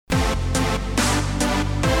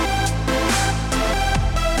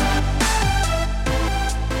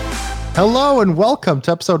Hello and welcome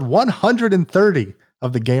to episode 130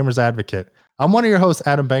 of The Gamer's Advocate. I'm one of your hosts,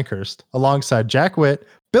 Adam Bankhurst, alongside Jack Witt,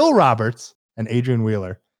 Bill Roberts, and Adrian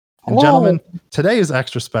Wheeler. And gentlemen, today is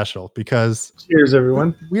extra special because cheers,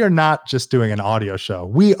 everyone. We are not just doing an audio show.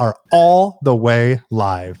 We are all the way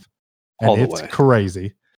live. And it's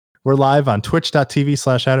crazy. We're live on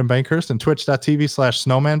twitch.tv/Adam Bankhurst and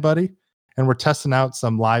twitch.tv/SnowmanBuddy. And we're testing out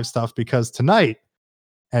some live stuff because tonight,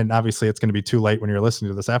 and obviously it's going to be too late when you're listening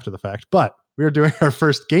to this after the fact, but we are doing our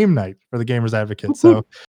first game night for the Gamers Advocate. So,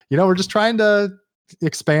 we're just trying to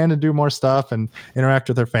expand and do more stuff and interact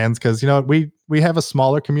with our fans because, we have a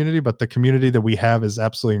smaller community, but the community that we have is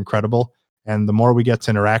absolutely incredible. And the more we get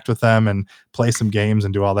to interact with them and play some games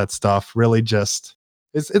and do all that stuff, really just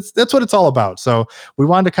that's what it's all about. So we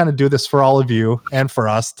wanted to kind of do this for all of you and for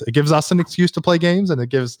us. It gives us an excuse to play games and it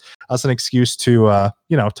gives us an excuse to,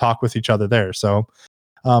 talk with each other there. So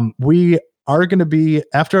we are going to be,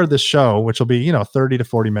 after this show, which will be 30 to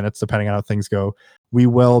 40 minutes depending on how things go, we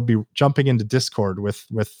will be jumping into Discord with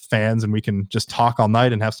fans, and we can just talk all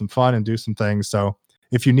night and have some fun and do some things. So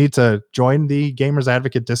if you need to join the Gamers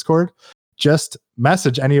Advocate Discord, just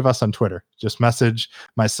message any of us on Twitter. Just message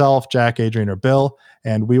myself, Jack, Adrian, or Bill,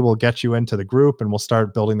 and we will get you into the group and we'll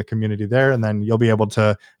start building the community there, and then you'll be able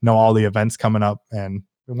to know all the events coming up. And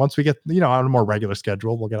once we get on a more regular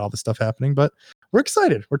schedule, we'll get all this stuff happening. But we're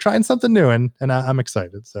excited. We're trying something new, and I'm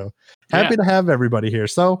excited. So happy to have everybody here.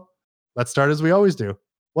 So let's start as we always do.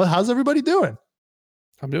 Well, how's everybody doing?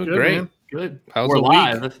 I'm doing great. Man. Good. How's we're the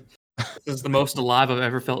live. week? This is the most alive I've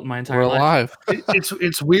ever felt in my entire life. Alive.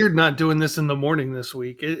 It's weird not doing this in the morning this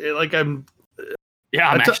week. I'm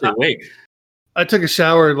actually awake. I took a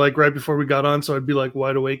shower like right before we got on, so I'd be like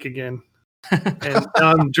wide awake again. And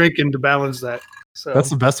now I'm drinking to balance that. So that's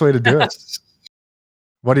the best way to do it.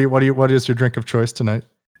 What is your drink of choice tonight?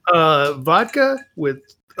 Vodka with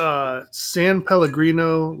San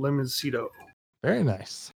Pellegrino Lemoncito. Very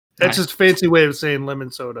nice. That's just a fancy way of saying lemon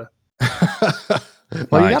soda.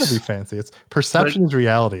 Well, you gotta be fancy. It's perception is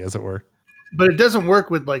reality, as it were. But it doesn't work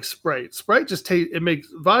with like Sprite. Sprite just makes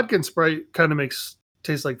vodka and Sprite kind of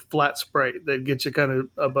taste like flat Sprite that gets you kind of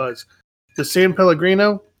a buzz. The San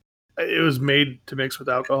Pellegrino, it was made to mix with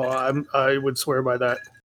alcohol. I would swear by that.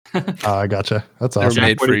 I gotcha. That's awesome. They're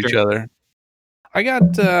made for each other. I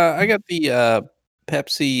got the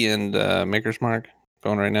Pepsi and Maker's Mark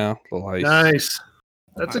going right now. Nice.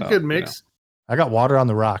 That's a good mix. I got water on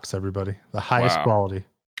the rocks, everybody. The highest quality.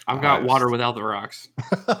 I've got water without the rocks.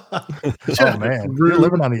 Oh, man. You're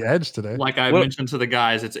living on the edge today. Like I mentioned to the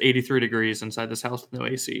guys, it's 83 degrees inside this house with no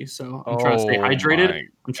AC. So I'm trying to stay hydrated.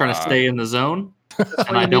 I'm trying to stay in the zone.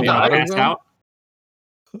 And I don't want to pass out.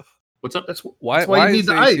 What's up? That's why you need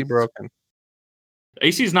the AC broken.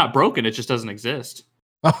 AC is not broken. It just doesn't exist.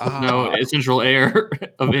 No essential air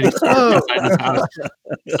of any sort inside this house.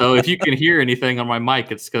 So if you can hear anything on my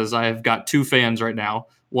mic, it's because I have got two fans right now.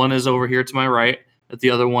 One is over here to my right, but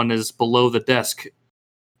the other one is below the desk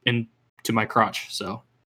and to my crotch. So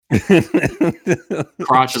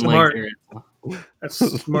crotch and leg area. That's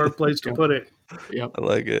a smart place to put it. Yep. I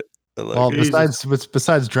like it.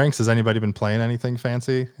 Besides drinks, has anybody been playing anything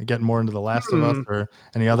fancy? Getting more into The Last of Us or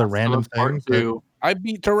any other random things? I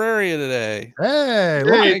beat Terraria today. Hey,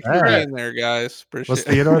 thanks for being there, guys. Was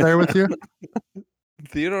Theodore there with you?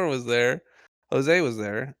 Theodore was there. Jose was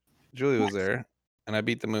there. Julie was there, and I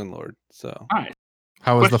beat the Moon Lord. So, nice.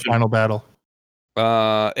 How was the final battle?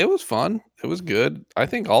 It was fun. It was good. I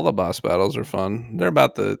think all the boss battles are fun.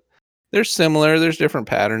 They're similar. There's different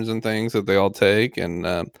patterns and things that they all take, and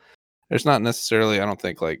there's not necessarily, I don't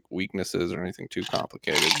think, like weaknesses or anything too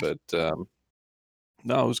complicated. But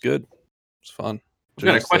no, it was good. It was fun. I've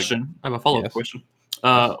got a question. I have a follow-up question.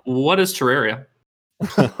 What is Terraria?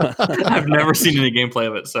 I've never seen any gameplay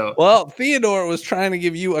of it. So, well, Theodore was trying to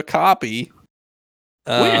give you a copy,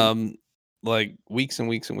 when? like weeks and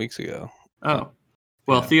weeks and weeks ago. Oh,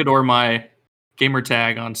 well, Theodore, my gamer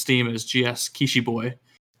tag on Steam is GS Kishi Boy.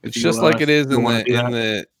 It's just like it is in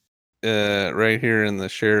the right here in the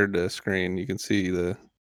shared screen. You can see the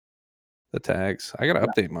tags. I gotta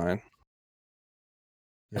update mine.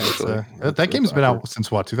 Yeah, that game's been out since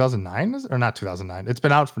what, 2009 or not 2009? It's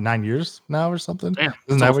been out for 9 years now or something. Damn,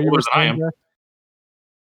 isn't that what you were saying?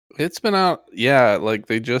 It's been out, yeah. Like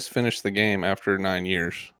they just finished the game after 9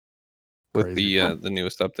 years with the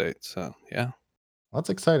newest update. So yeah, that's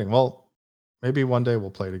exciting. Well, maybe one day we'll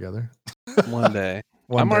play together. One day.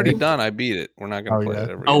 I'm already done. I beat it. We're not going to play it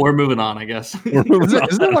ever. We're moving on, I guess. Isn't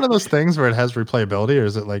it one of those things where it has replayability, or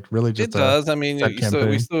is it like really just? It does. I mean,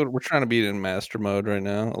 we're trying to beat it in master mode right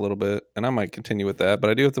now a little bit, and I might continue with that. But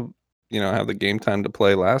I do have to, have the game time to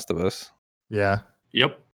play Last of Us. Yeah.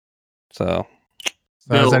 Yep. So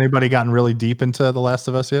has anybody gotten really deep into The Last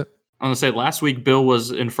of Us yet? I'm gonna say last week Bill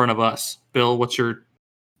was in front of us. Bill, what's your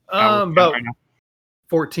hour count about right now?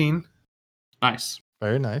 14. Nice.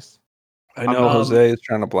 Very nice. I know Jose is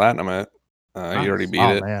trying to platinum it. Nice. He already beat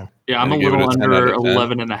it. Man. Yeah, I'm a little under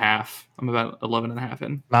 11 and a half. I'm about 11 and a half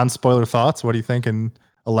in. Non-spoiler thoughts. What do you think in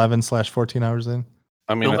 11/14 hours in?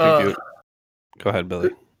 I mean, I think go ahead,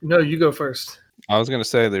 Billy. No, you go first. I was going to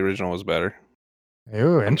say the original was better.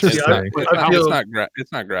 Ooh, interesting.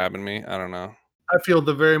 It's not grabbing me. I don't know. I feel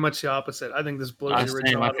very much the opposite. I think this blows the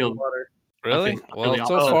original out of the water. Really? Well,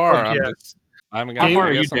 so far, yeah. I'm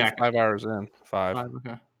 5 hours in. 5.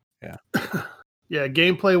 Okay. Yeah. Yeah,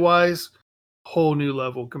 gameplay wise, whole new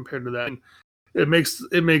level compared to that. And it makes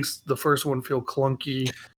the first one feel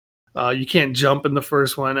clunky. You can't jump in the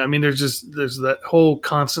first one. I mean, there's that whole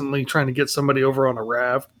constantly trying to get somebody over on a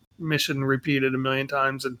raft mission repeated a million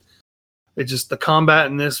times, and it just the combat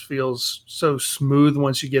in this feels so smooth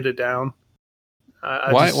once you get it down.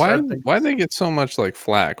 Why did they get so much like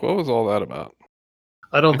flack? What was all that about?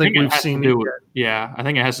 I don't think we've seen it yet. Yeah, I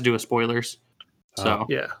think it has to do with spoilers. So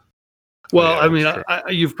yeah. Well, I mean,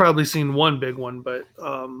 you've probably seen one big one, but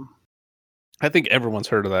I think everyone's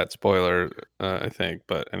heard of that spoiler. I think,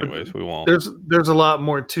 but anyways, we won't. There's a lot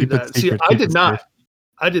more to that. See, I did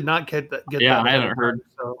not get that. Yeah, I hadn't heard.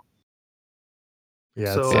 So.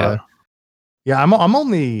 Yeah, I'm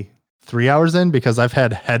only 3 hours in because I've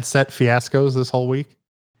had headset fiascos this whole week.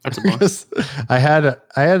 That's a bonus. I've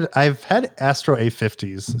had Astro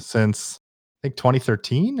A50s since I think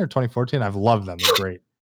 2013 or 2014. I've loved them. They're great.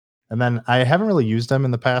 And then I haven't really used them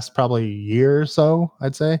in the past probably year or so,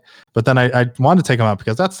 I'd say. But then I wanted to take them out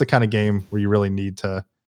because that's the kind of game where you really need to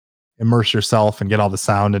immerse yourself and get all the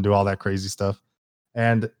sound and do all that crazy stuff.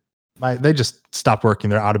 And they just stopped working.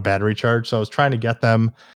 They're out of battery charge. So I was trying to get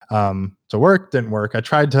them to work. Didn't work. I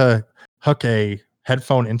tried to hook a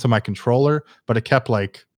headphone into my controller, but it kept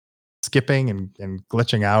like skipping and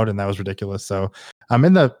glitching out, and that was ridiculous. So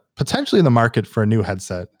I'm potentially in the market for a new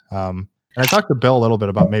headset. And I talked to Bill a little bit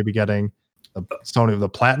about maybe getting the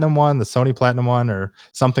Sony Platinum one, or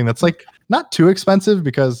something that's like not too expensive,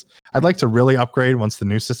 because I'd like to really upgrade once the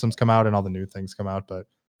new systems come out and all the new things come out. But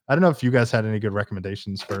I don't know if you guys had any good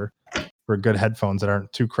recommendations for good headphones that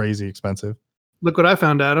aren't too crazy expensive. Look what I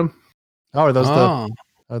found, Adam. Oh, are those yeah,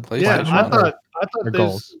 I thought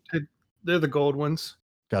they're the gold ones.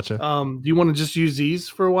 Gotcha. Do you want to just use these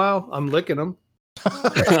for a while? I'm licking them.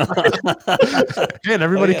 Man,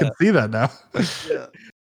 everybody can see that now. Yeah.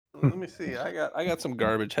 Let me see. I got some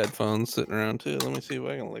garbage headphones sitting around too. Let me see if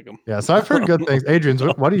I can lick them. Yeah, so I've heard good things. Adrian,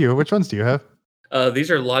 which ones do you have? These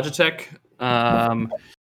are Logitech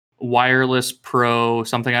Wireless Pro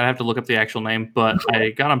something. I'd have to look up the actual name, but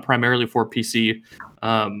I got them primarily for PC.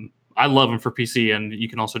 I love them for PC, and you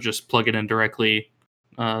can also just plug it in directly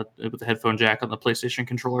with the headphone jack on the PlayStation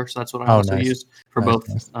controller. So that's what I also use for both.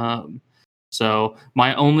 Nice. So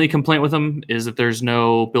my only complaint with them is that there's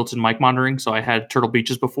no built-in mic monitoring. So I had Turtle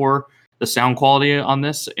Beaches before. The sound quality on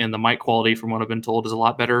this and the mic quality, from what I've been told, is a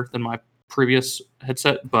lot better than my previous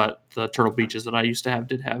headset. But the Turtle Beaches that I used to have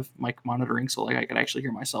did have mic monitoring, so like I could actually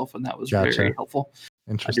hear myself, and that was very helpful.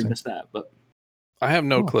 Interesting. I did miss that, but I have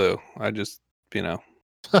no clue. I just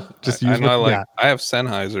just I know I have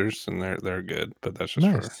Sennheisers, and they're good, but that's just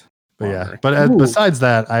nice. But besides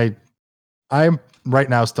that, I'm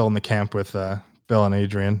right now still in the camp with Bill and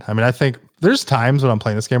Adrian. I mean, I think there's times when I'm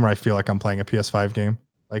playing this game where I feel like I'm playing a PS5 game.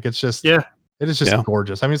 Like it is just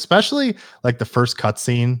gorgeous. I mean, especially like the first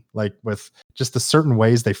cutscene, like with just the certain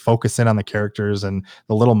ways they focus in on the characters and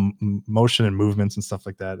the little motion and movements and stuff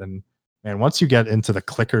like that. And once you get into the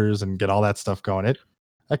clickers and get all that stuff going,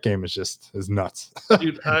 that game is nuts.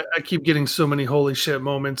 Dude, I keep getting so many holy shit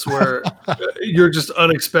moments where you're just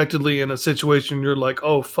unexpectedly in a situation. You're like,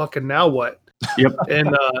 oh, fucking now what? Yep.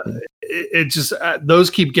 And it just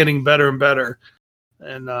those keep getting better and better.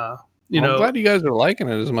 And I'm glad you guys are liking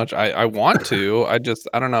it as much. I want to. I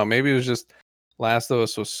don't know. Maybe it was just Last of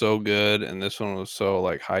Us was so good, and this one was so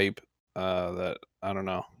like hype that I don't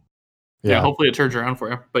know. Yeah, hopefully it turns around for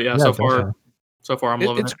you. But so far I'm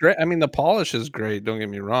loving it. It's great. I mean, the polish is great. Don't get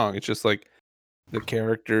me wrong. It's just like the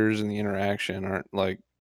characters and the interaction aren't like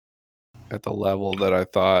at the level that I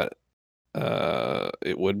thought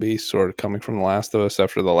it would be, sort of coming from The Last of Us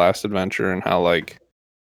after the last adventure, and how like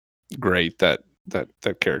great that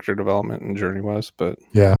character development and journey was. But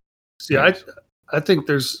I think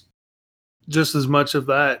there's just as much of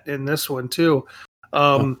that in this one too.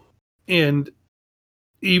 And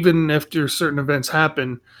even after certain events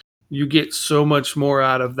happen, you get so much more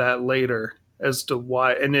out of that later as to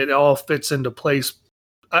why, and it all fits into place.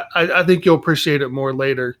 I think you'll appreciate it more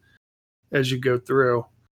later as you go through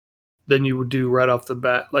than you would do right off the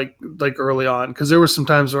bat, like early on. Because there were some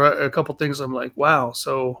times where a couple things I'm like, wow,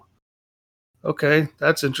 so okay,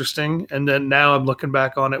 that's interesting. And then now I'm looking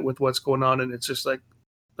back on it with what's going on, and it's just like,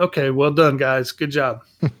 okay, well done, guys, good job.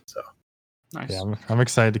 So nice. Yeah, I'm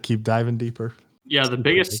excited to keep diving deeper. Yeah, the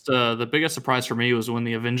biggest surprise for me was when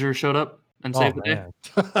the Avengers showed up and saved the day.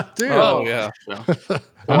 Dude. Oh yeah, So,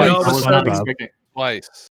 I I all of a was sudden- not expecting.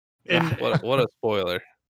 twice. and What a spoiler!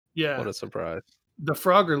 yeah, What a surprise! the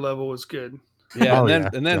Frogger level was good. Yeah, Oh, and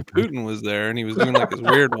then definitely. Putin was there, and he was doing like his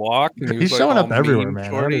weird walk, and he was He's like showing all up everywhere, meme man. I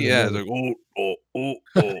shorty. don't even Yeah, get he's like oh.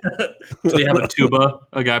 Do they have a tuba?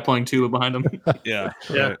 A guy playing tuba behind him? Yeah,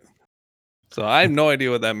 Yeah. right. So I have no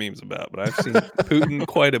idea what that meme's about, but I've seen Putin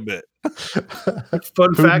quite a bit. Fun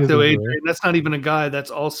Putin fact is though, everywhere. Adrian, that's not even a guy.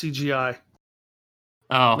 That's all CGI.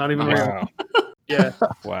 Oh, Not even nice. real. Wow, Yeah.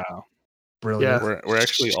 wow. Brilliant. Yeah. We're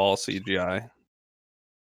actually all CGI. I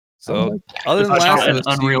So like other than It's Last of an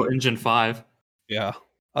Us, Unreal Engine 5. yeah.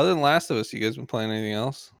 Other than Last of Us, you guys been playing anything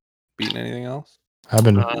else? Beating anything else? I've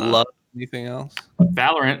been Love anything else?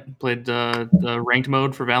 Valorant played the ranked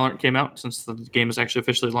mode for Valorant came out since the game is actually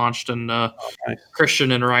officially launched, and Nice.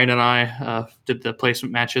 Christian and Ryan and I did the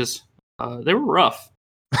placement matches. They were rough.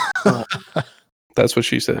 That's what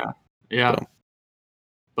she said. Yeah, Boom.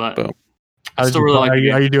 but Boom. I still really like the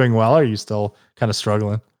game. Are you doing well? Or are you still kind of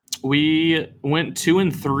struggling? We went 2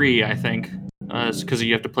 and 3, I think, because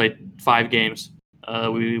you have to play 5 games.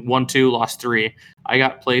 We won 2, lost 3. I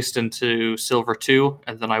got placed into Silver 2,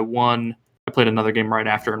 and then I won. I played another game right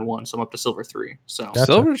after and won, so I'm up to Silver 3. So Gotcha.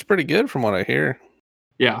 Silver's pretty good from what I hear.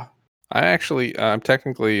 yeah, I'm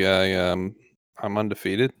technically I'm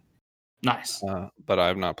undefeated, nice. but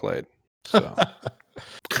I've not played. So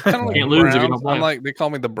kind of like Can't the lose if you Browns. don't play. I'm like they call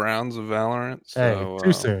me the Browns of Valorant. So,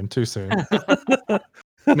 Hey, too soon.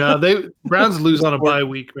 No, Browns lose on a bye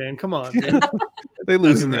week, man. Come on, dude. They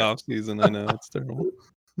lose in the off season. I know it's terrible.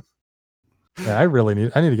 Yeah,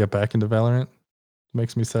 I need to get back into Valorant. It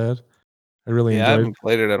makes me sad. I really I enjoy it. haven't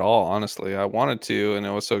played it at all, honestly. I wanted to, and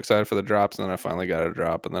I was so excited for the drops, and then I finally got a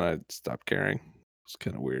drop, and then I stopped caring. It's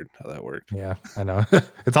kind of weird how that worked. Yeah, I know.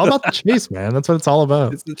 It's all about the chase, man. That's what it's all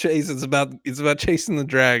about. It's the chase. It's about chasing the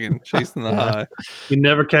dragon, chasing the high. You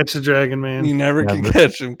never catch the dragon, man. You never can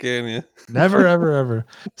catch him, can you? Never, ever, ever.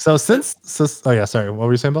 So oh yeah, sorry. What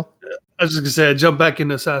were you saying, Bill? I was just gonna say I jumped back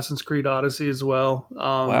into Assassin's Creed Odyssey as well.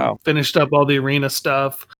 Wow. Finished up all the arena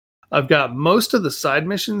stuff. I've got most of the side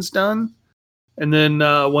missions done, and then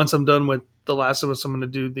once I'm done with The Last of Us, I'm gonna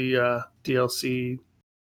do the DLC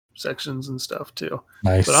sections and stuff too.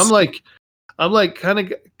 Nice. But I'm like kind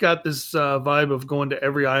of got this vibe of going to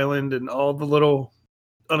every island and all the little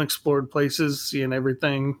unexplored places, seeing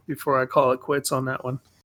everything before I call it quits on that one.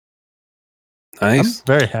 Nice. I'm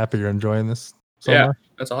very happy you're enjoying this so Yeah. much.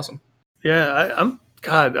 That's awesome. Yeah,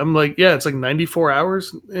 I'm like, yeah, it's like 94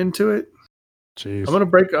 hours into it. Jeez. I'll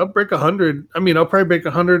break 100. I mean, I'll probably break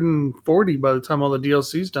 140 by the time all the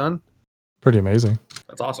DLC's done. Pretty amazing.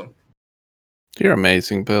 That's awesome. You're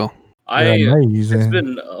amazing, Bill. You're amazing. It's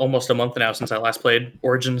been almost a month now since I last played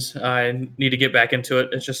Origins. I need to get back into it.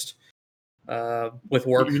 It's just with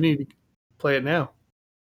work. You need to play it now,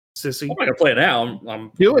 sissy. I'm not gonna play it now.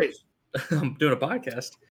 I'm Do it. I'm doing a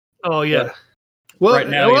podcast. Oh yeah. But Well, right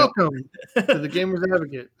now, welcome to the Gamers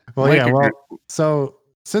Advocate. Well, Mike yeah. Well, agreed. so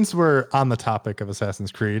since we're on the topic of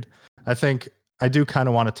Assassin's Creed, I think I do kind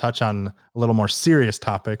of want to touch on a little more serious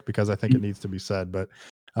topic because I think it needs to be said. But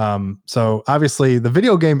so obviously, the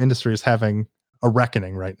video game industry is having a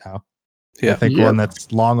reckoning right now. Yeah. I think Yeah. one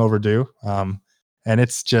that's long overdue. And it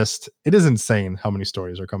is insane how many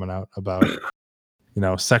stories are coming out about,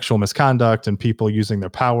 sexual misconduct and people using their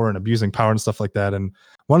power and abusing power and stuff like that. And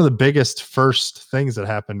one of the biggest first things that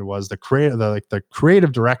happened was the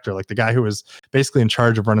creative director, like the guy who was basically in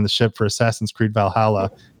charge of running the ship for Assassin's Creed Valhalla,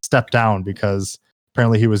 stepped down because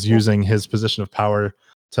apparently he was using his position of power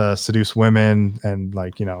to seduce women, and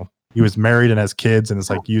he was married and has kids and is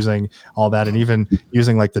like using all that, and even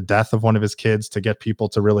using like the death of one of his kids to get people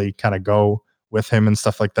to really kind of go with him and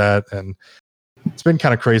stuff like that. And it's been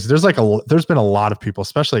kind of crazy. There's been a lot of people,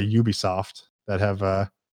 especially at Ubisoft, that have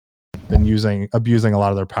been abusing a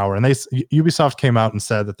lot of their power. And Ubisoft came out and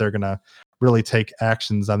said that they're going to really take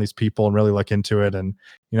actions on these people and really look into it. And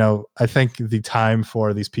I think the time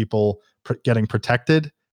for these people getting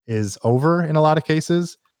protected is over in a lot of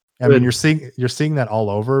cases. I mean, you're seeing that all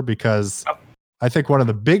over, because I think one of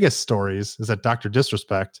the biggest stories is that Dr.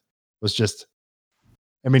 Disrespect was just,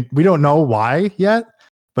 I mean, we don't know why yet,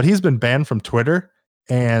 but he's been banned from Twitter,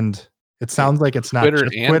 and it sounds like it's not Twitter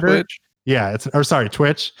just and Twitter. Twitch? Yeah,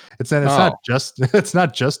 Twitch. It's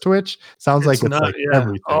not just Twitch. Sounds like it's not, like yeah.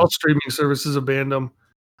 everything. All streaming services have banned them.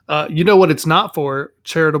 You know what it's not for?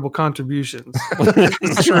 Charitable contributions.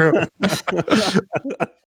 It's true.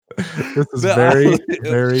 This is very,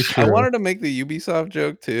 very true. I wanted to make the Ubisoft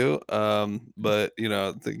joke too, but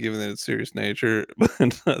given that its serious nature. But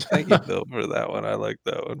thank you, Bill, for that one. I like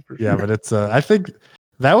that one for sure. Yeah, but it's I think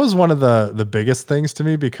that was one of the biggest things to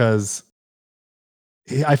me because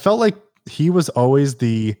I felt like he was always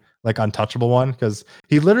the like untouchable one because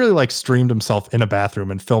he literally like streamed himself in a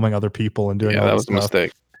bathroom and filming other people and doing all that this was a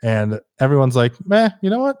mistake. And everyone's like, meh, you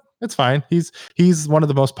know what? It's fine. He's one of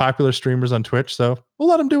the most popular streamers on Twitch, so we'll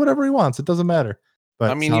let him do whatever he wants. It doesn't matter.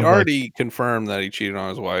 But I mean, he already confirmed that he cheated on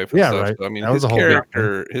his wife. And stuff. Right. So, I mean,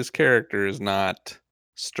 that his character is not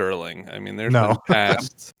sterling. I mean, there's been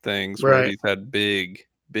past things where he's had big,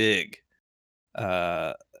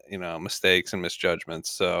 mistakes and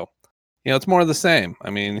misjudgments. So, it's more of the same.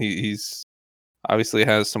 I mean, he's obviously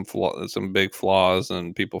has some big flaws,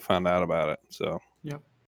 and people found out about it. So,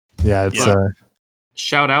 yeah, it's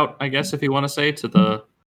shout out, I guess, if you want to say, to the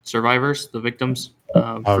survivors, the victims,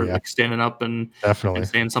 for like standing up and definitely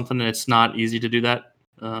saying something. And it's not easy to do that.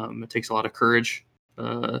 It takes a lot of courage.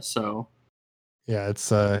 So yeah,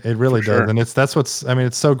 it's it really does, and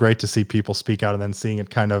it's so great to see people speak out and then seeing it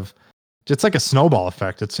kind of, it's like a snowball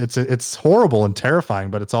effect. It's horrible and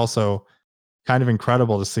terrifying, but it's also kind of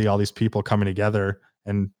incredible to see all these people coming together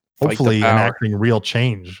and hopefully enacting real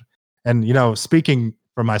change. And speaking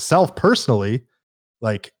for myself personally,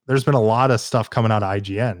 like there's been a lot of stuff coming out of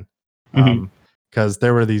IGN because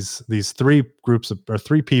there were these three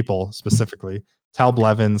people specifically: Tal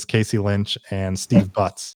Blevins, Casey Lynch, and Steve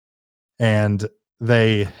Butts, and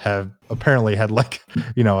they have apparently had like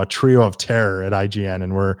a trio of terror at IGN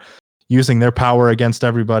and were using their power against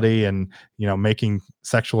everybody and making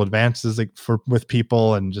sexual advances with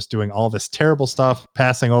people and just doing all this terrible stuff,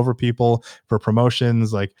 passing over people for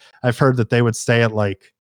promotions. Like I've heard that they would stay at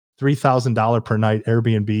like $3,000 per night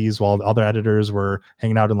Airbnbs while the other editors were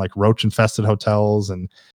hanging out in like roach infested hotels and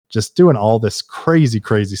just doing all this crazy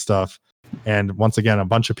stuff. And once again, a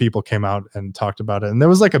bunch of people came out and talked about it. And there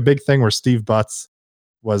was like a big thing where Steve Butts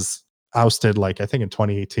was ousted, like I think in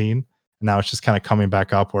 2018. And now it's just kind of coming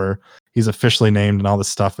back up where he's officially named and all this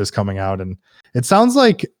stuff is coming out. And it sounds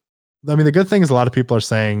like, I mean, the good thing is a lot of people are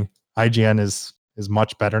saying IGN is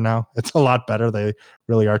much better now. It's a lot better. They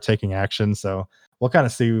really are taking action. So we'll kind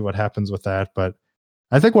of see what happens with that. But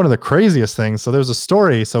I think one of the craziest things, so there's a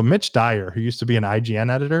story. So Mitch Dyer, who used to be an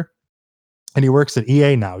IGN editor, and he works at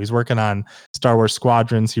EA now. He's working on Star Wars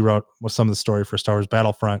Squadrons. He wrote some of the story for Star Wars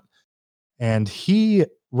Battlefront. And he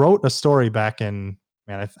wrote a story back in,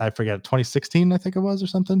 I forget, 2016, I think it was, or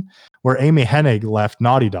something, where Amy Hennig left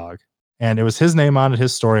Naughty Dog. And it was his name on it,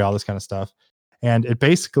 his story, all this kind of stuff. And it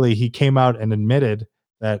basically, he came out and admitted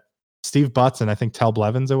that Steve Butts and I think Tal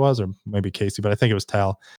Blevins it was, or maybe Casey, but I think it was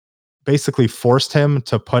Tal, basically forced him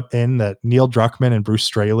to put in that Neil Druckmann and Bruce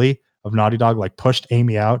Straley of Naughty Dog like pushed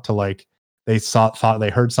Amy out to like, they thought they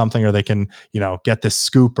heard something or they can, get this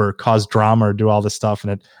scoop or cause drama or do all this stuff.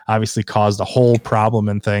 And it obviously caused a whole problem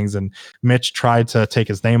and things. And Mitch tried to take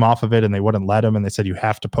his name off of it and they wouldn't let him. And they said, you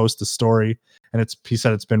have to post the story. And he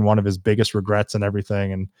said it's been one of his biggest regrets and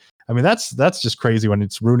everything. And I mean, that's just crazy when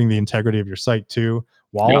it's ruining the integrity of your site too,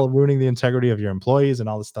 while ruining the integrity of your employees and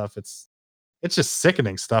all this stuff. It's just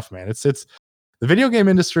sickening stuff, man. It's the video game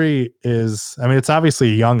industry is, I mean, it's obviously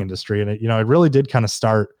a young industry and it really did kind of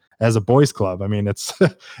start as a boys club. I mean, it's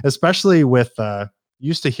especially with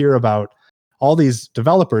used to hear about all these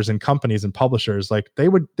developers and companies and publishers, like they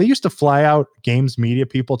used to fly out games media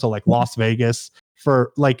people to like Las Vegas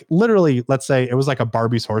for like literally, let's say it was like a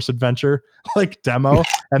Barbie's Horse Adventure like demo,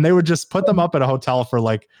 and they would just put them up at a hotel for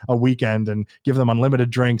like a weekend and give them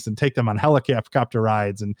unlimited drinks and take them on helicopter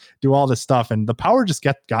rides and do all this stuff. And the power just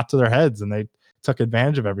got to their heads and they took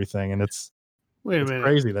advantage of everything. And it's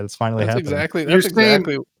crazy that it's finally happening. That's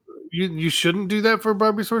exactly. You shouldn't do that for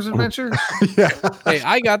Barbie's Horse Adventure. Yeah. Hey,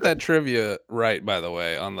 I got that trivia right, by the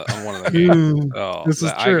way, on one of the games. Oh, this is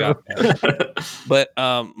true. I got that. But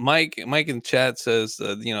Mike in chat says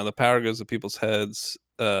the power goes to people's heads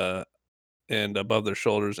and above their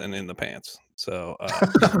shoulders and in the pants. So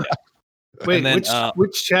yeah. Wait, then,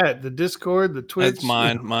 which chat? The Discord, the Twitch? It's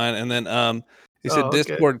mine. And then he said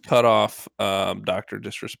Discord cut off Dr.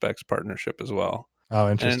 Disrespect's partnership as well. Oh,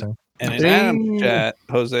 interesting. And in Adam's chat,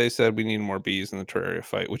 Jose said we need more bees in the Terraria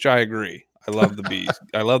fight, which I agree. I love the bees.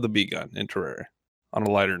 I love the bee gun in Terraria. On a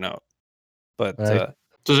lighter note, but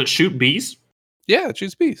does it shoot bees? Yeah, it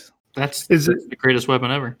shoots bees. Is it the greatest weapon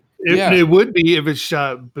ever? It would be if it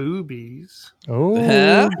shot boobies.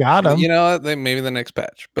 Oh, got him. You know what? Maybe the next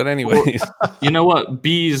patch. But anyways. You know what?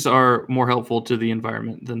 Bees are more helpful to the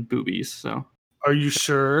environment than boobies. So, are you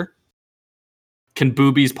sure? Can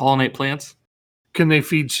boobies pollinate plants? Can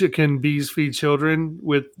bees feed children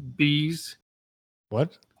with bees?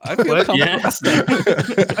 What? I feel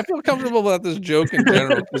I feel comfortable about this joke in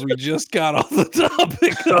general because we just got off the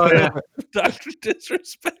topic. Oh yeah, Dr.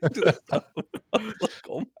 Disrespect. Like,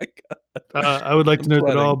 oh my god! I would like to note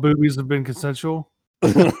that all boobies have been consensual.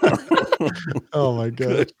 Oh my god!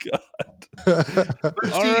 Good god!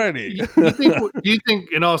 Alrighty. Do you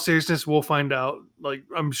think, in all seriousness, we'll find out? Like,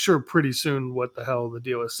 I'm sure pretty soon what the hell the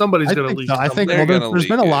deal is. Somebody's going to leak. So. I think there's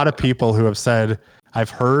been a lot of people who have said, I've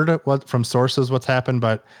heard from sources what's happened,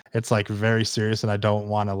 but it's like very serious, and I don't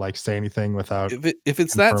want to like say anything without. If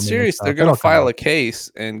it's that serious, they're going to file a case,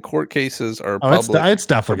 and court cases are public. It's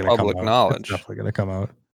definitely going to come out. Knowledge. It's definitely going to come out.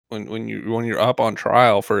 When you're up on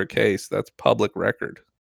trial for a case, that's public record.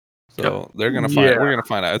 So they're going to find. We're going to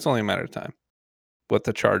find out. It's only a matter of time what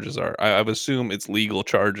the charges are. I would assume it's legal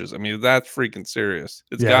charges. I mean, that's freaking serious.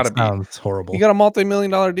 It's got to be. Sounds horrible. He got a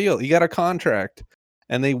multi-million-dollar deal. He got a contract.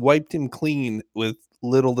 And they wiped him clean with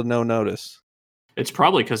little to no notice. It's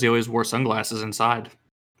probably because he always wore sunglasses inside.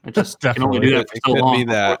 I just can only do that for so long. It could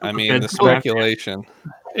be that. I mean, the speculation.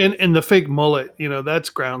 And the fake mullet, that's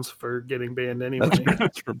grounds for getting banned anyway.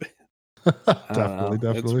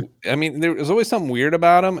 Definitely. I mean, there was always something weird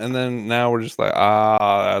about him, and then now we're just like,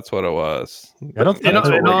 that's what it was. That's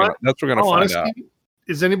what we're gonna find out.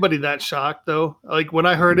 Is anybody that shocked though? Like when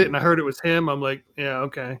I heard it and I heard it was him, I'm like, yeah,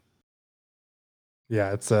 okay.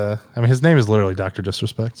 Yeah, it's I mean, his name is literally Dr.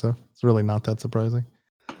 Disrespect, so it's really not that surprising.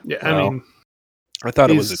 Yeah, I mean, I thought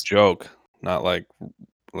it was a joke, not like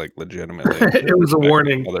legitimately. It was a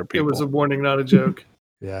warning. It was a warning, not a joke.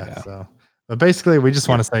 Yeah. So, but basically, we just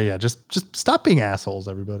want to say, just stop being assholes,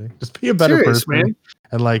 everybody. Just be a better person, man.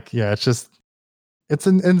 And it's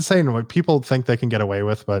insane what people think they can get away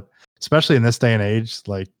with, but especially in this day and age,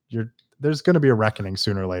 like there's going to be a reckoning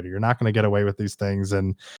sooner or later. You're not going to get away with these things,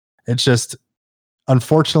 and it's just.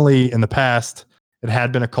 Unfortunately, in the past, it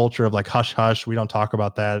had been a culture of like hush hush. We don't talk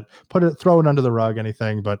about that. Throw it under the rug,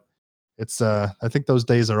 anything. But it's I think those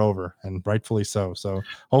days are over, and rightfully so. So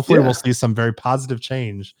hopefully we'll see some very positive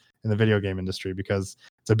change in the video game industry because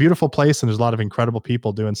it's a beautiful place and there's a lot of incredible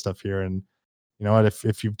people doing stuff here. And you know what?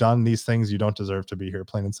 If you've done these things, you don't deserve to be here.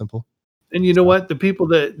 Plain and simple. And you know what? The people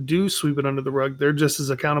that do sweep it under the rug, they're just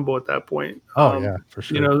as accountable at that point. Oh yeah, for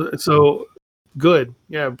sure. So. Good.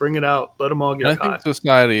 Yeah, bring it out. Let them all get caught. I think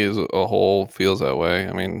society as a whole feels that way.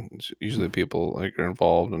 I mean, usually people like are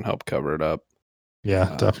involved and help cover it up.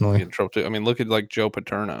 Yeah, definitely. In trouble too. I mean, look at like Joe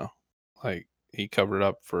Paterno. Like he covered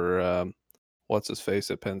up for what's his face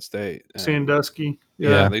at Penn State. Sandusky.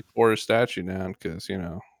 Yeah, they tore his statue down because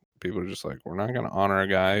people are just like, we're not going to honor a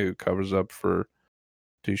guy who covers up for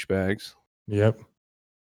douchebags. Yep.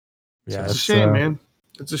 Yeah, it's a shame, man.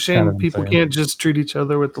 It's a shame people can't just treat each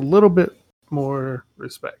other with a little bit more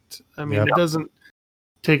respect. I mean, it doesn't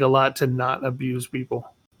take a lot to not abuse people.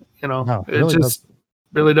 No, it really just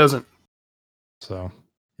really doesn't. So,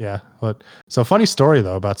 so funny story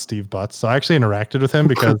though about Steve Butts. So I actually interacted with him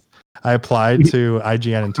because I applied to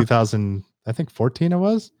IGN in 2014 it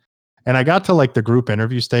was, and I got to like the group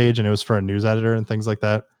interview stage, and it was for a news editor and things like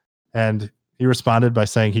that. And he responded by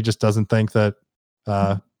saying he just doesn't think that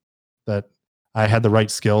that I had the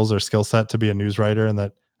right skills or skill set to be a news writer, and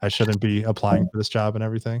that I shouldn't be applying for this job and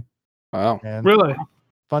everything. Wow. And really?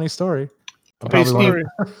 Funny story. Hey, Steve.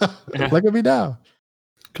 Look at me now.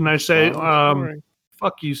 Can I say,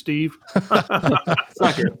 fuck you, Steve? I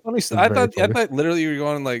thought literally you were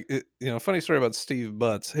going like, funny story about Steve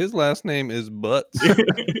Butts. His last name is Butts.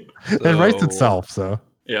 It writes itself, so.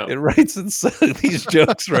 Yeah. It writes itself. These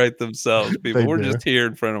jokes write themselves, people. We're just here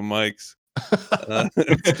in front of mics.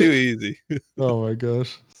 It's too easy. Oh my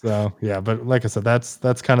gosh. So but like I said,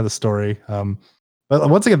 that's kind of the story. But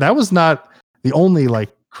once again, that was not the only like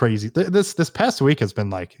crazy. This past week has been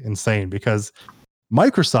like insane because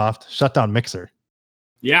Microsoft shut down Mixer.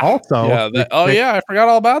 Yeah. Also, I forgot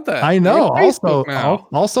all about that. I know.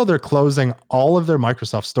 Also, they're closing all of their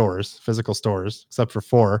Microsoft stores, physical stores, except for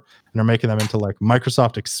 4, and they're making them into like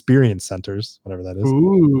Microsoft Experience Centers, whatever that is.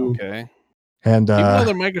 Ooh. Okay. And even though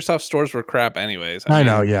the Microsoft stores were crap, anyways. I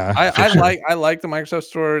know. Yeah. I like the Microsoft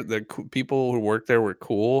store. The people who work there were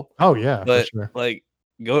cool. Oh yeah. But for sure. like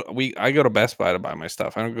I go to Best Buy to buy my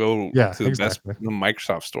stuff. I don't go to the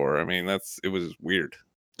Microsoft store. I mean, it was weird.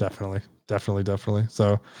 Definitely.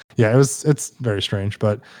 So yeah, it's very strange.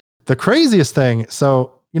 But the craziest thing,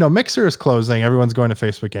 so Mixer is closing. Everyone's going to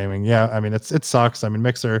Facebook gaming. Yeah, I mean, it sucks. I mean,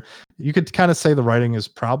 Mixer, you could kind of say the writing has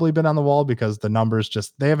probably been on the wall because the numbers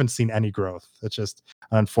they haven't seen any growth. It's just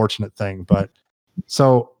an unfortunate thing. But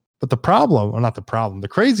the problem, or not the problem, the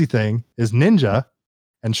crazy thing is Ninja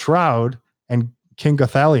and Shroud and King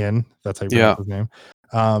Gothalion, that's how you pronounce his name.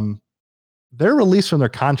 They're released from their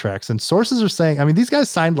contracts, and sources are saying, I mean, these guys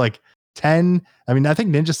signed like 10. I mean, I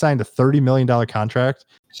think Ninja signed a $30 million contract,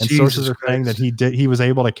 and sources are saying that he was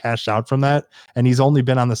able to cash out from that, and he's only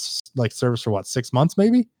been on this like service for 6 months,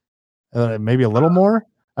 maybe a little more.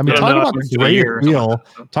 I mean, talk about the greatest deal.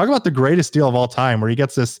 Talk about the greatest deal of all time, where he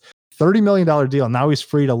gets this $30 million deal. Now he's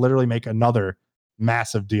free to literally make another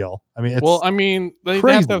massive deal. I mean, they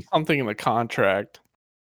have to have something in the contract.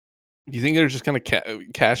 Do you think they're just going to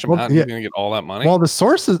cash him out and he's going to get all that money? Well, the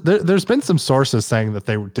sources, there's been some sources saying that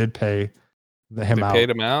they did pay him out. Paid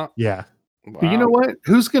him out? Yeah. Wow. But you know what?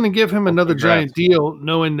 Who's going to give him another giant deal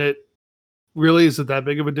knowing that really is it that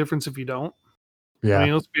big of a difference if you don't? Yeah. I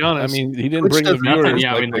mean, let's be honest. I mean, he didn't bring the viewers.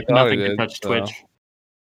 Nothing can touch Twitch.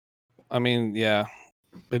 I mean, yeah.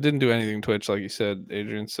 It didn't do anything Twitch, like you said,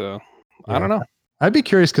 Adrian. So I don't know. I'd be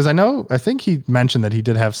curious because I think he mentioned that he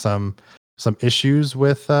did have some issues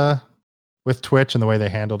with Twitch and the way they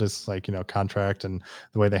handled his contract and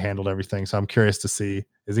the way they handled everything. So I'm curious to see,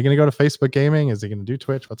 is he going to go to Facebook gaming? Is he going to do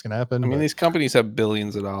Twitch? What's going to happen? I mean, these companies have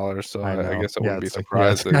billions of dollars, so I guess I wouldn't be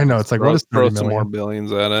surprised. I know. It's like, what is throw some more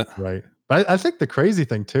billions at it? Right. But I think the crazy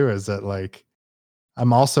thing too is that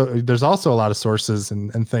there's also a lot of sources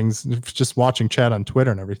and things just watching chat on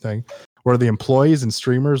Twitter and everything where the employees and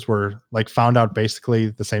streamers were found out basically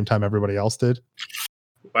the same time everybody else did.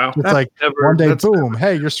 Wow. It's one day, boom,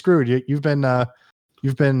 hey, you're screwed. You've been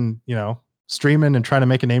streaming and trying to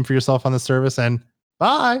make a name for yourself on the service, and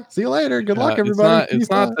bye. See you later. Good luck, everybody.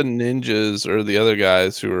 It's not the ninjas or the other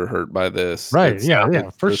guys who are hurt by this. Right.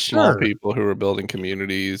 It's for sure. Small people who are building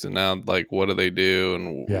communities, and now what do they do,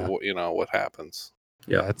 and what happens?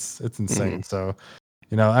 Yeah, it's insane. Mm-hmm. So,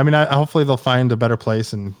 I mean, hopefully they'll find a better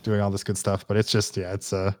place and doing all this good stuff. But it's just,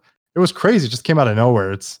 it was crazy. It just came out of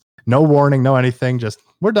nowhere. It's no warning, no anything. Just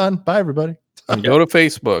we're done. Bye, everybody. And go to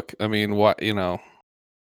Facebook. I mean,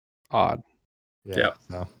 odd. Yeah.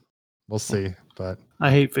 So we'll see. But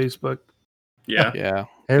I hate Facebook. Yeah. Yeah.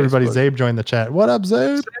 Hey, everybody. Facebook. Zabe joined the chat. What up,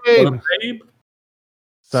 Zabe? What up, Zabe?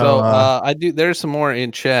 So I do. There's some more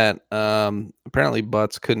in chat. Apparently,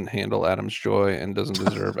 Butts couldn't handle Adam's joy and doesn't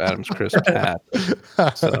deserve Adam's crisp hat.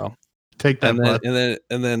 So take that.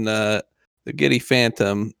 And then the Giddy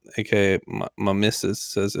Phantom, aka my missus,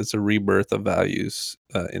 says it's a rebirth of values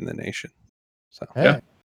in the nation. So there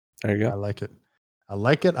you go. I like it. I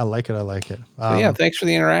like it. So thanks for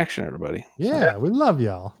the interaction, everybody. Yeah, we love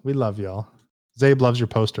y'all. Zabe loves your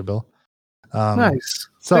poster, Bill. Nice.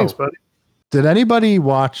 So, thanks, buddy. Did anybody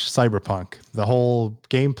watch Cyberpunk? The whole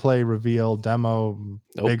gameplay reveal, demo,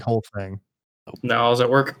 big whole thing? No, I was at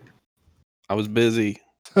work. I was busy.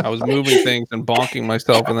 I was moving things and bonking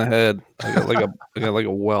myself in the head. I got like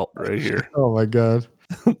a welt right here. Oh my god.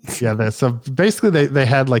 Yeah. So basically, they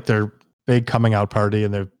had their big coming out party,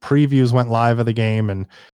 and the previews went live of the game, and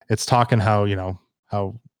it's talking how you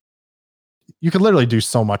can literally do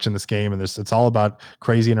so much in this game, and it's all about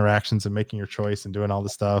crazy interactions and making your choice and doing all the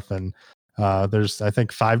stuff. And there's, I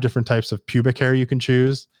think, 5 different types of pubic hair you can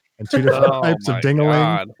choose, and 2 different types of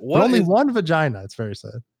dingling. But only one vagina. It's very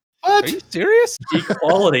sad. What? Are you serious?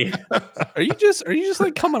 Equality. Are you just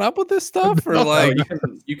coming up with this stuff, or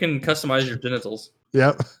you can customize your genitals?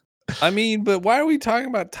 Yep. I mean, but why are we talking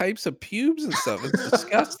about types of pubes and stuff? It's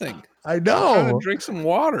disgusting. I know. I'm trying to drink some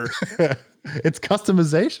water. It's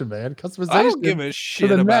customization, man. Customization. I don't give a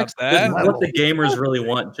shit about that. What the gamers really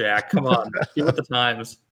want, Jack. Come on. Get with the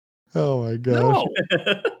times. Oh my gosh.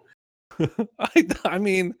 No. I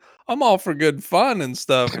mean, I'm all for good fun and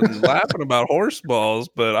stuff and laughing about horse balls,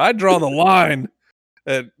 but I draw the line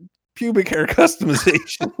at pubic hair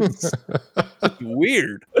customizations.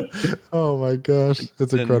 Weird. Oh my gosh,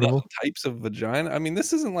 that's incredible. Types of vagina. I mean,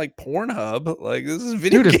 this isn't like Pornhub. This is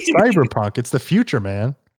video. Dude, it's Cyberpunk. It's the future,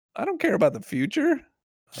 man. I don't care about the future.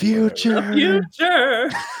 Future. I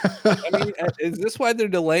mean, is this why they're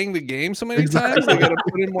delaying the game so many times? They got to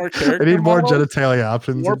put in more characters. They need more genitalia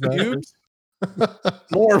options. More pubes.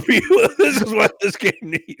 More pubes. This is what this game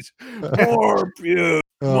needs. More pubes.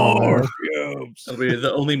 More pubes. It'll be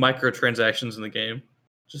the only microtransactions in the game.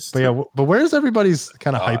 But where's everybody's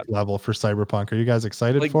kind of hype level for Cyberpunk? Are you guys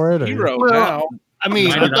excited for it? Now. I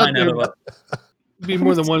mean, I thought there'd be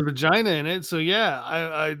more than one vagina in it. So yeah,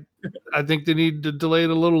 I think they need to delay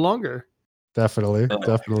it a little longer. Definitely.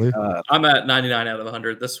 I'm at 99 out of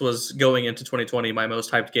 100. This was going into 2020 my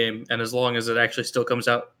most hyped game, and as long as it actually still comes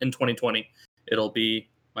out in 2020, it'll be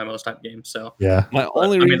my most hyped game. So yeah,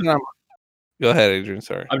 only reason I'm go ahead, Adrian.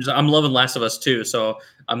 Sorry, I'm loving Last of Us too. So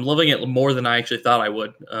I'm loving it more than I actually thought I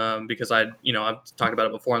would, because I've talked about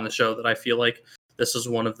it before on the show that I feel like this is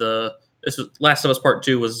Last of Us Part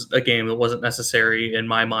 2 was a game that wasn't necessary in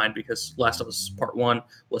my mind because Last of Us Part 1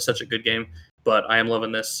 was such a good game. But I am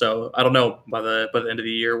loving this, so I don't know by the end of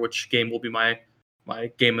the year which game will be my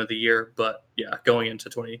game of the year. But yeah, going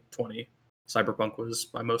into 2020, Cyberpunk was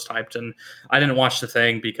my most hyped, and I didn't watch the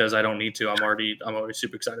thing because I don't need to. I'm already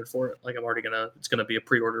super excited for it. Like it's gonna be a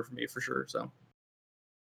pre-order for me for sure. So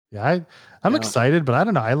yeah, I'm excited, but I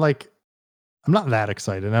don't know. I'm not that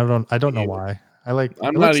excited. I don't know why.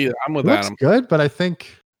 I'm not either. I'm with Adam. Looks good, but I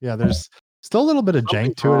think there's still a little bit of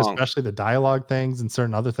jank to it, especially the dialogue things and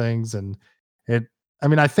certain other things. And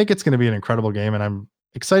I think it's going to be an incredible game, and I'm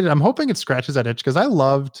excited. I'm hoping it scratches that itch because I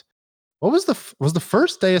loved. What was the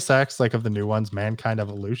first Deus Ex like of the new ones? Mankind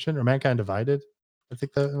Evolution or Mankind Divided? I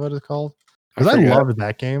think what it's called. Because I loved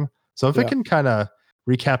that game. So if it can kind of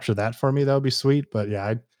recapture that for me, that would be sweet. But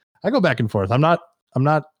yeah, I go back and forth. I'm not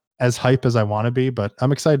as hype as I want to be, but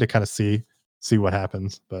I'm excited to kind of see what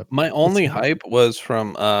happens. But my only hype was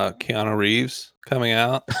from Keanu Reeves coming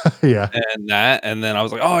out. Yeah. And then I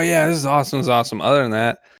was like, oh yeah, this is awesome. It's awesome. Other than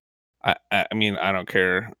that, I mean, I don't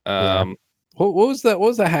care. What was that? What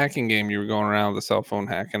was the hacking game you were going around with the cell phone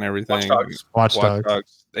hack and everything? Watch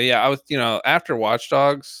Dogs. Yeah, I was, after Watch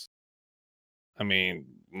Dogs. I mean,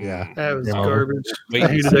 that was garbage. I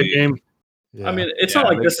hated that game. Yeah. I mean, it's not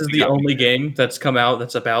like this is the only game that's come out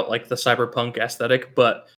that's about like the cyberpunk aesthetic,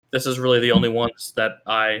 but this is really the only ones that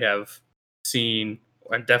I have seen,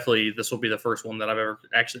 and definitely this will be the first one that I've ever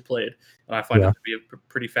actually played, and I find it to be a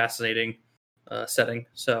pretty fascinating setting.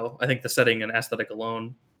 So I think the setting and aesthetic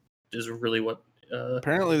alone is really what.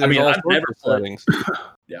 Apparently, there's I've never played.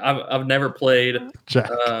 Yeah, I've never played.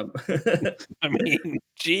 I mean,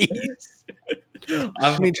 jeez.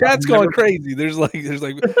 I mean, chat's going crazy. There's like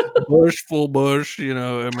bush, full bush. I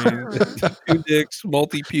mean, two dicks,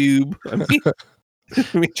 multi-pube. I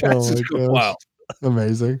mean, chat's just going wild.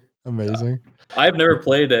 Amazing. I've never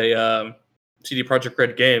played a CD Projekt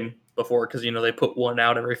Red game before because they put one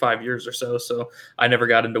out every 5 years or so. So I never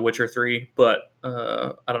got into Witcher 3, but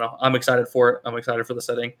I don't know. I'm excited for it. I'm excited for the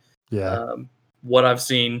setting. Yeah. What I've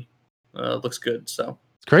seen looks good. So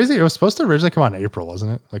it's crazy. It was supposed to originally come out in April,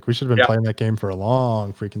 wasn't it? Like we should have been playing that game for a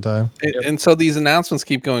long freaking time. And so these announcements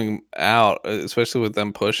keep going out, especially with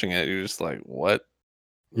them pushing it. You're just like, what?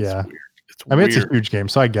 It's weird. It's a huge game,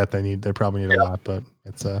 so I get they probably need a lot, but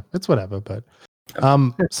it's whatever. But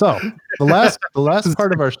so the last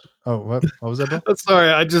part of our what was that, Bill? Sorry,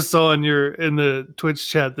 I just saw in the Twitch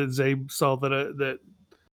chat that Zabe saw that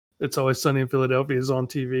It's Always Sunny in Philadelphia is on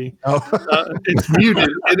TV. It's muted.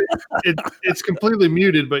 It's completely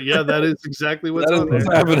muted, but yeah, that is exactly what's on there.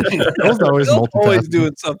 Happening. Always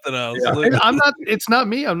doing something else. Yeah. It's not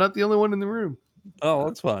me. I'm not the only one in the room. Oh,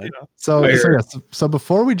 that's fine. So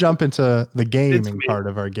before we jump into the gaming part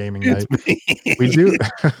of our gaming night,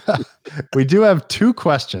 we do have 2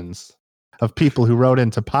 questions of people who wrote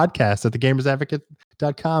into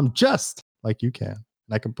podcast@thegamersadvocate.com, just like you can. And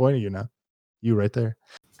I can point at you now. You right there.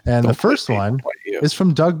 And the first one is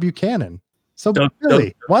from Doug Buchanan. So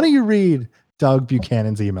Billy, why don't you read Doug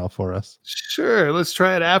Buchanan's email for us? Sure. Let's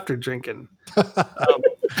try it after drinking.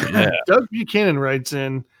 Doug Buchanan writes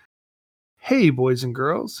in, "Hey, boys and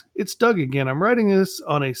girls, it's Doug again. I'm writing this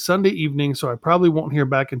on a Sunday evening, so I probably won't hear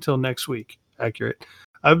back until next week." Accurate.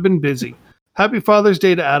 I've been busy. Happy Father's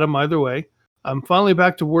Day to Adam either way. I'm finally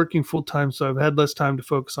back to working full-time, so I've had less time to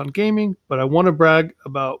focus on gaming, but I want to brag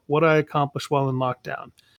about what I accomplished while in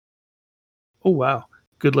lockdown. Oh, wow.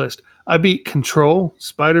 Good list. I beat Control,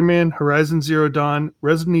 Spider-Man, Horizon Zero Dawn,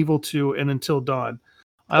 Resident Evil 2, and Until Dawn.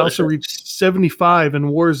 I also reached 75 in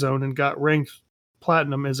Warzone and got ranked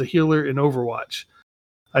Platinum as a healer in Overwatch.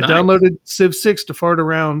 I downloaded Civ 6 to fart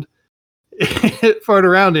around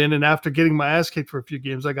in, and after getting my ass kicked for a few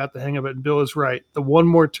games, I got the hang of it, and Bill is right. The one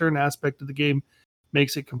more turn aspect of the game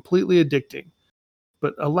makes it completely addicting.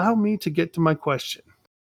 But allow me to get to my question.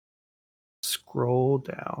 Scroll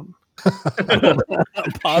down.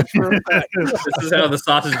 Pause for a fact. This is how the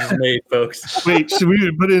sausage is made, folks. Wait, should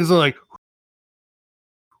we put it in like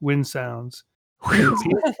wind sounds?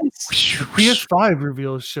 PS5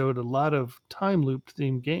 reveals showed a lot of time loop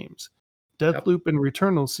themed games. Deathloop and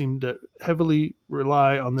Returnal seem to heavily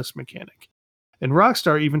rely on this mechanic. And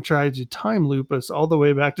Rockstar even tried to time loop us all the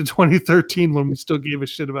way back to 2013 when we still gave a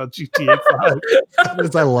shit about GTA 5.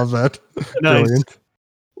 I love that. Nice. Brilliant.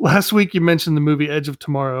 last week you mentioned the movie Edge of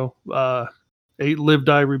Tomorrow, Live,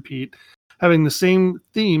 Die, Repeat, having the same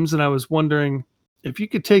themes, and I was wondering if you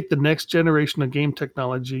could take the next generation of game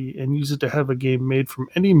technology and use it to have a game made from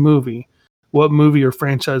any movie, what movie or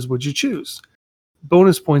franchise would you choose?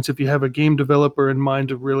 Bonus points if you have a game developer in mind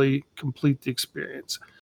to really complete the experience.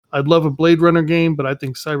 I'd love a Blade Runner game, but I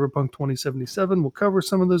think Cyberpunk 2077 will cover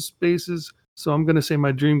some of those bases. So I'm going to say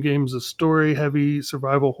my dream game is a story-heavy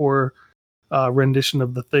survival horror rendition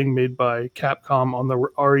of The Thing made by Capcom on the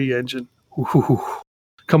RE engine. Ooh,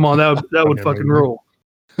 come on, that would fucking rule.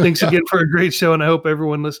 Thanks again for a great show, and I hope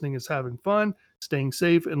everyone listening is having fun, staying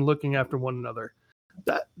safe, and looking after one another.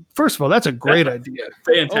 That, first of all, that's a great idea.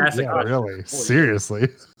 Fantastic. Oh, yeah, really? Seriously?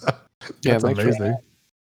 That's amazing.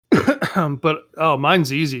 But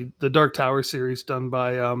mine's easy. The Dark Tower series done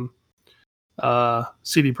by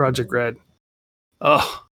CD Projekt Red.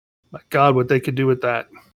 Oh my God, what they could do with that!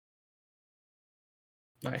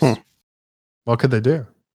 Nice. What could they do?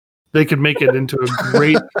 They could make it into a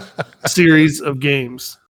great series of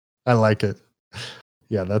games. I like it.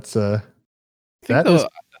 Yeah, that's I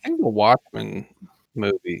think the Watchmen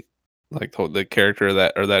movie, like the character of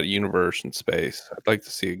that universe in space. I'd like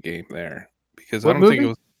to see a game there because I don't think it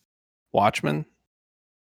was Watchmen.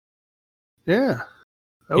 Yeah,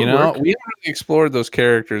 we haven't really explored those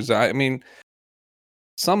characters. I mean,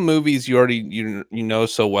 some movies you already you know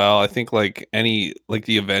so well. I think like the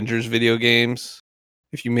Avengers video games,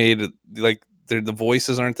 if you made it like the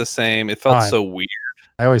voices aren't the same, it felt so weird.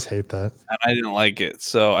 I always hate that, and I didn't like it.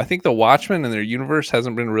 So I think the Watchmen and their universe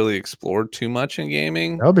hasn't been really explored too much in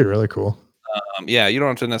gaming. That would be really cool. Yeah, you don't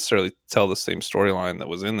have to necessarily tell the same storyline that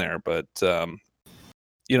was in there, but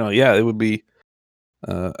yeah, it would be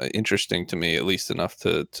interesting to me, at least enough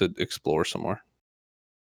to explore some more.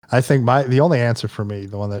 I think the only answer for me,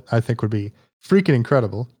 the one that I think would be freaking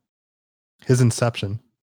incredible, is Inception.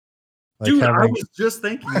 Dude, I was just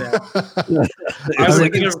thinking that.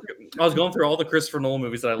 I was going through all the Christopher Nolan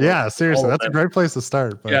movies that I love. Yeah, seriously, that's a great place to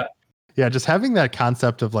start. But yeah, just having that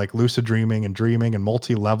concept of like lucid dreaming and dreaming and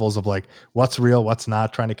multi levels of like what's real, what's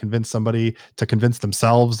not, trying to convince somebody to convince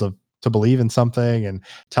themselves to believe in something, and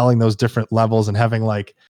telling those different levels, and having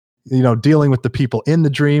like, dealing with the people in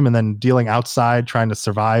the dream and then dealing outside, trying to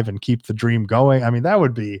survive and keep the dream going. I mean, that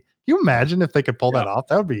would be. Can you imagine if they could pull that off?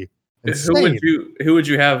 That would be insane. Who would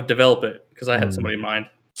you have develop it? Because I had somebody in mind.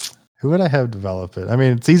 Who would I have develop it? I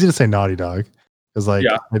mean, it's easy to say Naughty Dog, because I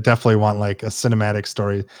definitely want like a cinematic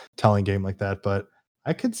storytelling game like that. But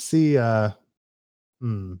I could see,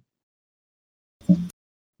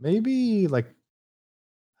 maybe like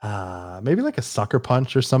a Sucker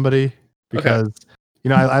Punch or somebody, because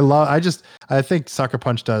I think Sucker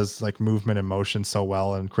Punch does like movement and motion so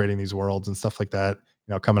well, and creating these worlds and stuff like that.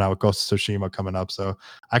 Coming out with Ghost of Tsushima coming up, so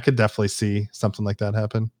I could definitely see something like that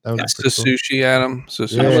happen. That would be sushi, cool. Adam.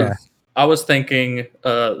 Yeah. I was thinking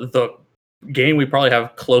the game we probably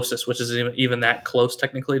have closest, which is even that close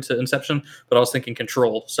technically to Inception, but I was thinking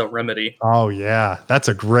Control, so Remedy. Oh yeah, that's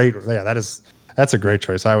a great choice.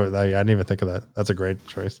 I didn't even think of that. That's a great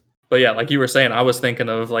choice. But yeah, like you were saying, I was thinking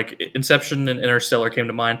of like Inception and Interstellar came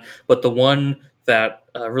to mind, but the one that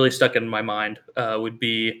really stuck in my mind would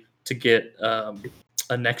be to get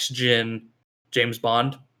a next gen James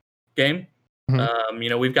Bond game.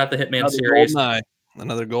 Mm-hmm. We've got the Hitman series.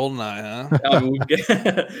 Another GoldenEye, huh?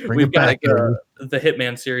 We've got the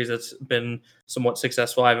Hitman series that's been somewhat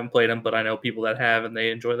successful. I haven't played them, but I know people that have and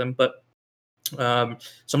they enjoy them. But so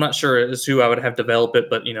I'm not sure as who I would have develop it,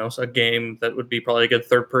 but it's a game that would be probably a good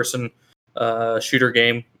third-person shooter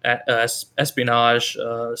game, espionage,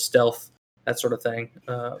 stealth, that sort of thing.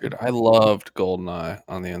 Dude, I loved GoldenEye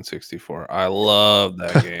on the N64. I loved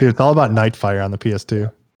that game. Dude, it's all about Nightfire on the PS2.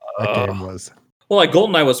 That game was. Well, like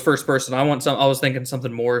GoldenEye was first person. I was thinking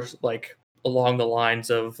something more like along the lines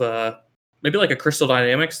of maybe like a Crystal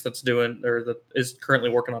Dynamics that is currently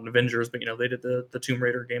working on Avengers, but they did the Tomb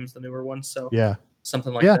Raider games, the newer ones. So yeah,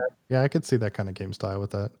 something like that. Yeah, I could see that kind of game style with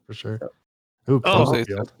that for sure. Ooh,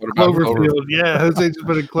 Cloverfield. Cloverfield. Yeah, Jose just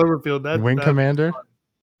put a Cloverfield. That Wing Commander.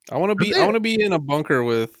 I want to be in a bunker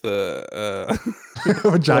with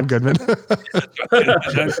with John Goodman.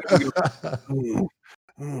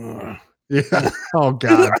 Yeah. Oh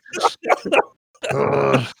God.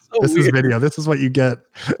 This is video. This is what you get.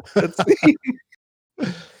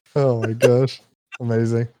 Oh my gosh.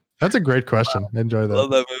 Amazing. That's a great question. I enjoy that. Love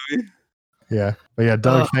that movie. Yeah. But yeah,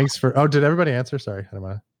 Doug, thanks for did everybody answer? Sorry. I don't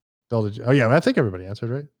know. Bill, did you? Oh yeah, I think everybody answered,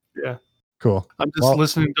 right? Yeah. Cool. I'm just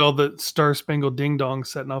listening to all the Star Spangled Ding Dong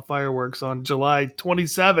setting off fireworks on July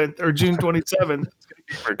 27th or June 27th.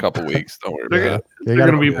 For a couple weeks. Don't worry They're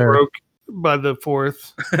going to be by the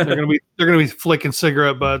 4th. They're gonna be flicking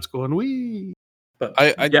cigarette butts, going wee. But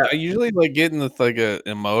I usually like get in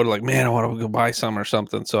a mode like, man, I want to go buy some or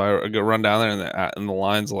something. So I go run down there and the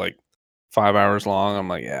line's like 5 hours long. I'm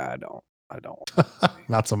like, yeah, I don't.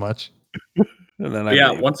 Not so much. And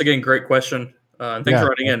then once again, great question. And thanks for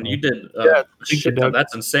writing in. You did shit ton.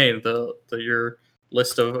 That's insane. Your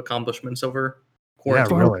list of accomplishments over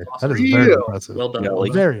quarantine. Yeah, really. That is very impressive. Well done.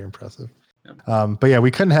 Yeah, very impressive. Yeah. But yeah,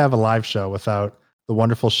 we couldn't have a live show without the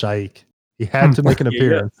wonderful Shaik. He had to make an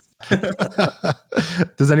appearance.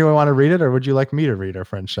 Does anyone want to read it, or would you like me to read our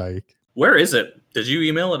friend Shaik? Where is it? Did you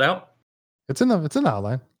email it out? It's in the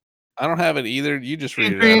outline. I don't have it either. You just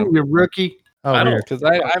read it. You rookie. Oh, I don't, because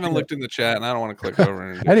I haven't looked in the chat and I don't want to click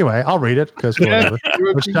over. Anyway, I'll read it because whatever.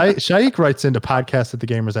 Shaik writes into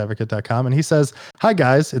podcast@thegamersadvocate.com and he says, "Hi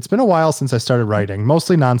guys, it's been a while since I started writing,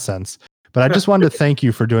 mostly nonsense, but I just wanted to thank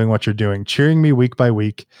you for doing what you're doing, cheering me week by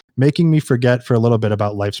week, making me forget for a little bit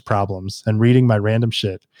about life's problems and reading my random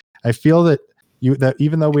shit. I feel that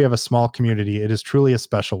even though we have a small community, it is truly a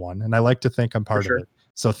special one, and I like to think I'm part of it.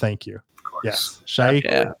 So thank you." Yes,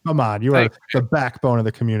 Shaik, come on, you are the backbone of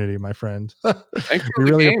the community, my friend. We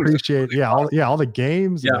really appreciate, all the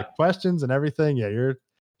games, and the questions, and everything. Yeah, you're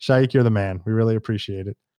the man. We really appreciate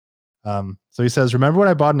it. So he says, "Remember when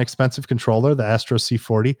I bought an expensive controller, the Astro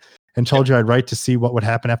C40, and told you I'd write to see what would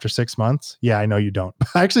happen after 6 months? Yeah, I know you don't.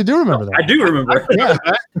 I actually do remember that. I do remember. Yeah,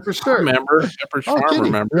 for sure. Remember? Shepherd's Farm,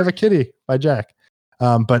 remember? We have a kitty by Jack.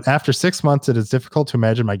 But after 6 months, it is difficult to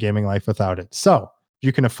imagine my gaming life without it. So if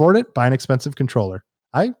you can afford it, buy an expensive controller."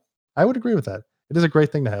 I would agree with that. It is a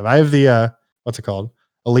great thing to have. I have the what's it called?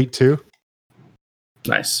 Elite 2.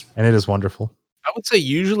 Nice. And it is wonderful. I would say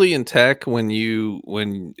usually in tech, when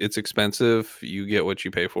it's expensive, you get what you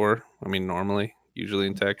pay for. I mean, normally, usually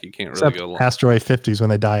in tech, you can't really go long. Astro A50s when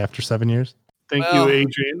they die after 7 years. Thank you,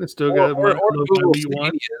 Adrian. It's still got or Google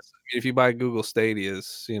Stadias. If you buy Google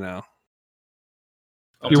Stadias, you're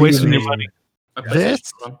wasting your money.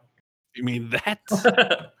 This? You mean that?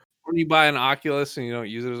 When you buy an Oculus and you don't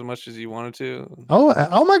use it as much as you wanted to?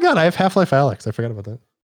 Oh my God! I have Half-Life Alyx. I forgot about that.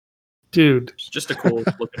 Dude, it's just a cool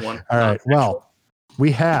looking one. All right. Well,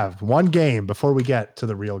 we have one game before we get to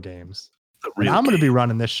the real games. I'm going to be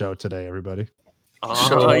running this show today, everybody.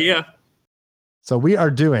 Yeah. So we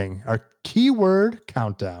are doing our keyword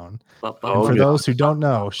countdown. And for those who don't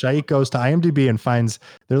know, Shaik goes to IMDb and finds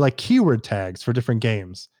they're like keyword tags for different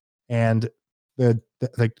games, and the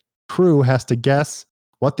crew has to guess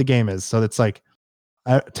what the game is. So it's like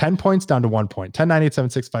 10 points down to 1 point. 10, 9, 8, 7,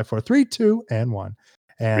 6, 5, 4, 3, 2, and 1.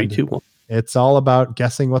 And 3, 2, 1. It's all about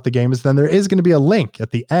guessing what the game is. Then there is going to be a link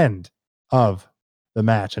at the end of the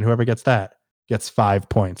match, and whoever gets that gets 5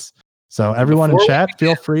 points. So everyone in chat,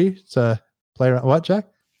 feel free to play around. What, Jack?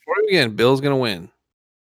 Before we begin, Bill's going to win.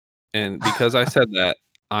 And because I said that,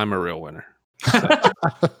 I'm a real winner.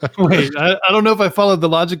 Wait, I don't know if I followed the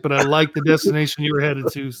logic, but I like the destination you were headed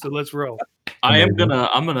to. So let's roll. I'm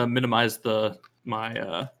gonna minimize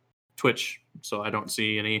my Twitch so I don't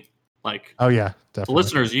see any Oh yeah, definitely.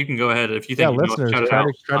 Listeners, you can go ahead if you think. Listeners,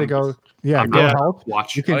 try to go. Yeah, go help.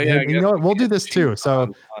 Watch. You can. You know what? We'll do this too.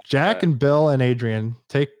 So Jack and Bill and Adrian,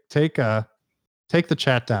 take the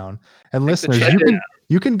chat down, and listeners,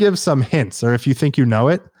 you can give some hints, or if you think you know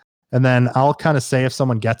it. And then I'll kind of say if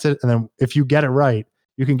someone gets it. And then if you get it right,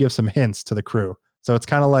 you can give some hints to the crew. So it's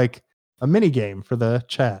kind of like a mini game for the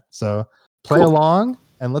chat. So play along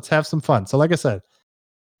and let's have some fun. So like I said,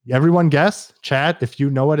 everyone guess, chat. If you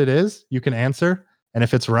know what it is, you can answer. And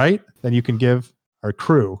if it's right, then you can give our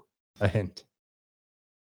crew a hint.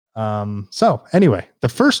 So anyway, the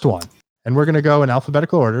first one, and we're going to go in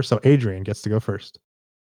alphabetical order. So Adrian gets to go first.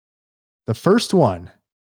 The first one,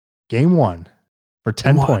 game 1. For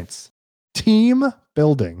 10 points. Team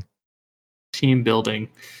building. Team building.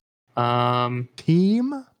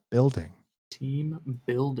 Team building. Team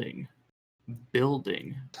building.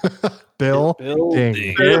 Building. Bill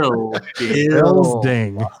Ding. Bill's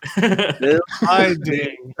Ding. I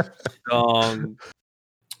ding.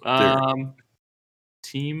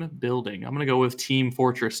 Team building. I'm gonna go with Team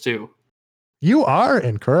Fortress 2. You are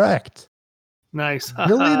incorrect. Nice.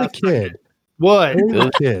 Billy the Kid. What? Billy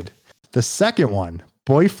the Kid. The second one,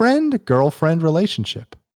 boyfriend, girlfriend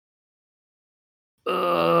relationship.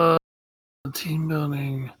 Team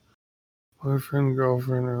building, boyfriend,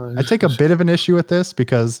 girlfriend relationship. I take a bit of an issue with this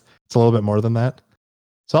because it's a little bit more than that.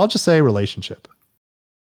 So I'll just say relationship.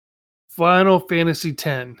 Final Fantasy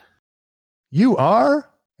X. You are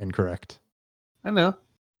incorrect. I know.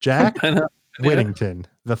 Jack Whittington,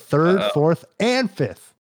 the third, fourth, and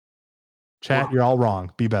fifth. Chat, you're all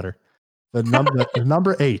wrong. Be better. The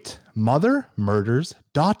number 8, mother murders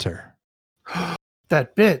daughter.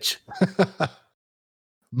 That bitch.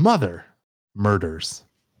 Mother murders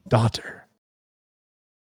daughter.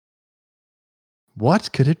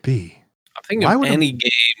 What could it be? I'm thinking of any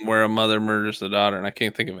game where a mother murders the daughter, and I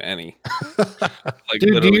can't think of any.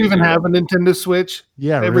 Dude, do you even have a Nintendo Switch?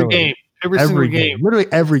 Yeah, every really. game, every single game, literally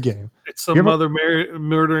every game. It's some mother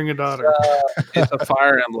murdering a daughter. It's a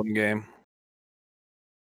Fire Emblem game.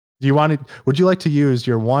 Do you want to? Would you like to use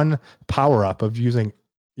your one power up of using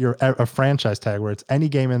a franchise tag where it's any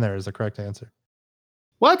game in there is the correct answer?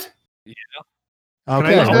 What? Yeah.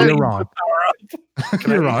 Okay, you're wrong.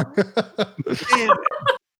 You're wrong.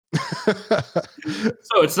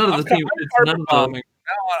 So it's none of the team. It's none of bombing.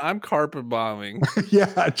 Now I'm carpet bombing.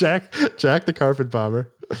 Yeah, Jack the carpet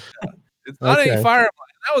bomber. It's not a Fire Emblem.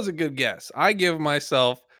 That was a good guess. I give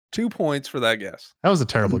myself 2 points for that guess. That was a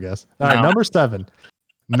terrible guess. All right, number 7.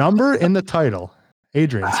 Number in the title,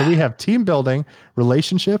 Adrian. So we have team building,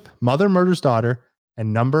 relationship, mother murders daughter,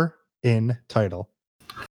 and number in title.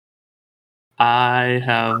 I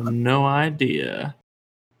have no idea.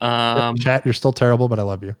 Chat, you're still terrible, but I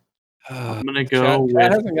love you. I'm gonna go with.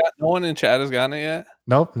 No one in chat has gotten it yet.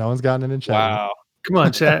 Nope, no one's gotten it in chat. Wow. Yet. Come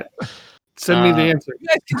on, chat. Send me the answer. You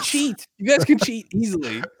guys can cheat. You guys can cheat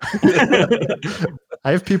easily.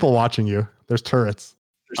 I have people watching you. There's turrets.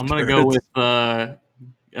 I'm gonna go with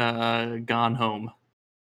Gone Home.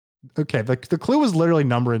 Okay, the clue was literally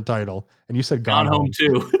number and title, and you said Gone Home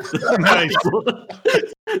too. Nice.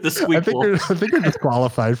 The squeak. I think you're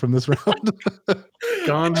disqualified from this round.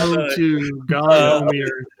 Gone Home 2, Gone Home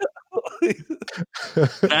here.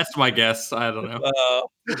 That's my guess. I don't know.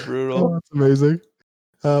 Brutal. Oh, that's amazing.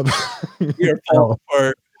 You're falling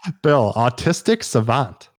apart. Bill, autistic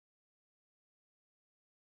savant.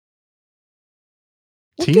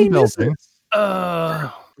 What team building.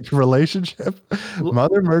 Relationship.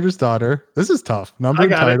 Mother murders daughter. This is tough. Number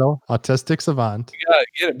and title. Autistic savant. You gotta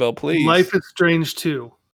get it, Bill, please. Life is Strange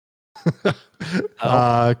 2.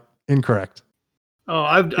 Incorrect. Oh,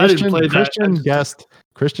 I didn't play that.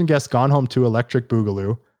 Christian guessed Gone Home 2 Electric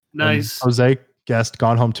Boogaloo. Nice. Jose guessed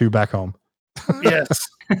Gone Home 2 Back Home. Yes.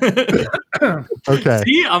 Okay.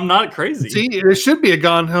 See, I'm not crazy. See, there should be a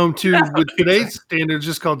Gone Home 2 with today's standards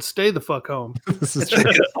just called Stay the Fuck Home. This is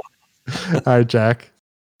true. All right, Jack.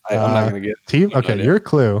 I'm not gonna get team. Okay, your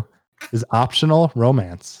clue is optional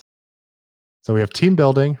romance. So we have team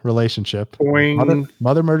building, relationship,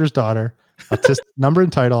 mother murders daughter, number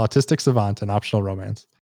and title, autistic savant, and optional romance.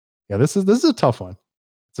 Yeah, this is a tough one.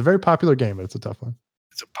 It's a very popular game, but it's a tough one.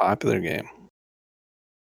 It's a popular game.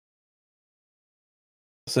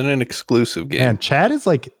 It's an exclusive game. And Chad is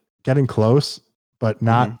like getting close, but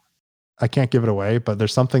not. Mm-hmm. I can't give it away, but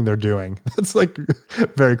there's something they're doing. That's like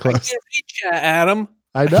very close. I can't read chat, Adam.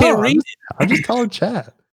 I know. Can't read I'm just telling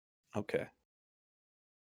chat. Okay.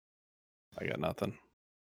 I got nothing.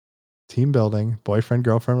 Team building, boyfriend,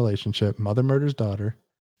 girlfriend relationship, mother murders daughter.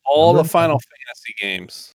 All the Final Fantasy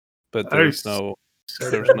games, but there's no.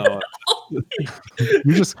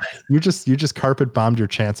 You just carpet bombed your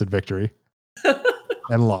chance at victory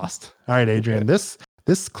and lost. All right, Adrian. Okay.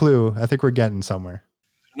 This clue, I think we're getting somewhere.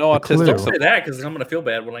 No autistic. Don't say that because I'm gonna feel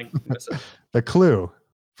bad when I miss it. The clue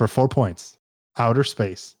for 4 points: outer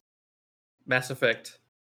space. Mass Effect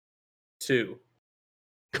 2.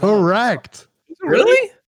 Correct.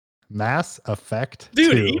 Really? Mass Effect.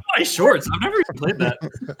 Dude, 2. eat my shorts. I've never even played that.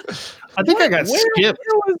 I think I got skipped.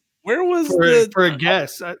 Where was for a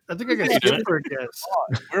guess? I think I got skipped for a guess.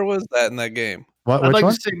 Where was that in that game? I'd like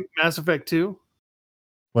to say Mass Effect 2.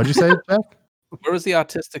 What'd you say, Jack? Where was the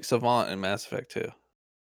autistic savant in Mass Effect 2?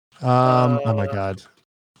 Oh my god.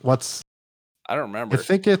 I don't remember. I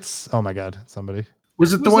think it's my god, somebody.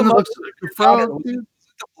 Was it the one that looks like a frog? Was it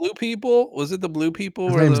the blue people? Was it the blue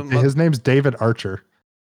people? His name's David Archer.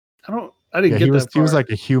 I didn't get that far. He was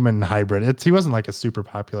like a human hybrid. He wasn't like a super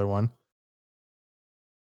popular one.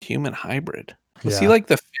 Human hybrid. Was he like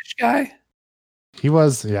the fish guy? He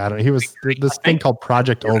was, he was this thing called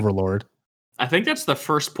Project Overlord. I think that's the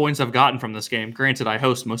first points I've gotten from this game. Granted, I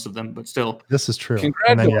host most of them, but still. This is true.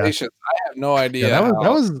 Congratulations. I have no idea. Yeah,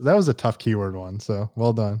 that was a tough keyword one, so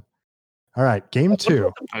well done. All right, game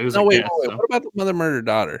 2. Wait. What about the mother murder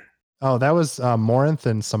daughter? Oh, that was Morinth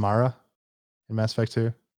and Samara in Mass Effect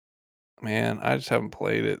 2. Man, I just haven't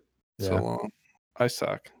played it so long. I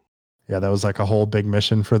suck. Yeah, that was like a whole big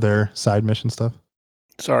mission for their side mission stuff.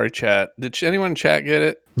 Sorry, chat. Did anyone in chat get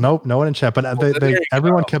it? Nope, no one in chat. But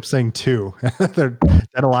everyone kept saying 2. They're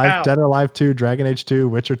Dead or Alive 2, Dragon Age 2,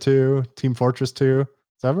 Witcher 2, Team Fortress 2.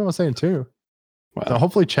 So everyone was saying 2. Wow. So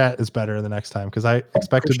hopefully chat is better the next time because I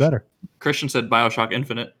expected better. Christian said BioShock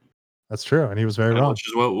Infinite. That's true, and he was very wrong. Which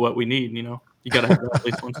is what we need. You got to have that at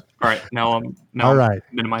least once. All right, now All right.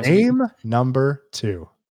 I'm minimizing. Game number 2.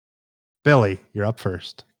 Billy, you're up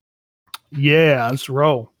first. Yeah, let's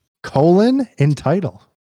roll. Colon in title.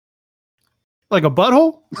 Like a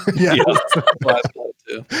butthole? Yeah. Last one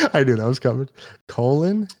too. I knew that was coming.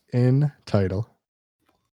 Colon in title.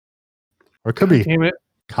 Or it could be. Damn it.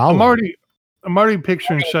 Colin. I'm already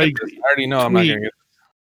picturing Shaggy. I already know I'm not going to get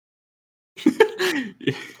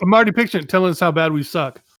I'm already picturing telling us how bad we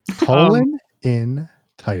suck. Colon in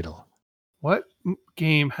title. What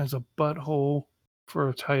game has a butthole for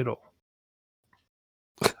a title?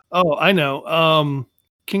 Oh, I know.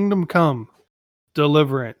 Kingdom Come,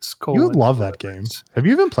 Deliverance. You would love that game. Have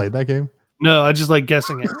you even played that game? No, I just like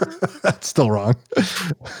guessing it. That's still wrong.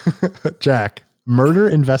 Jack, murder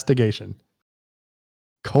investigation.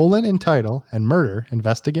 Colon in title and murder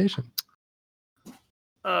investigation.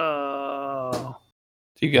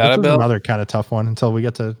 You got it, This is Bill? another kind of tough one until we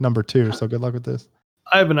get to number 2. So good luck with this.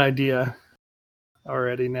 I have an idea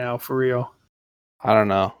already now, for real. I don't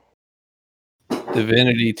know.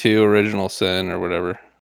 Divinity 2 Original Sin or whatever.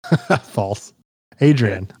 False.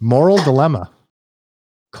 Adrian, moral dilemma.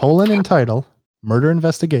 Colon in title, murder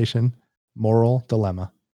investigation, moral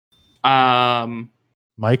dilemma.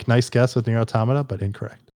 Mike, nice guess with Nier Automata, but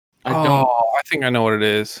incorrect. I think I know what it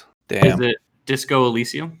is. Damn. Is it Disco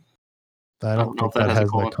Elysium? I don't think that has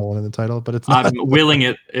the colon in the title, but it's not. I'm willing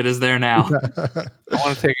it. It is there now. I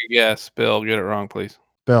want to take a guess. Bill, get it wrong, please.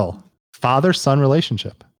 Bill, father-son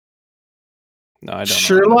relationship. No, I don't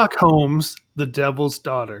Sherlock Holmes, The Devil's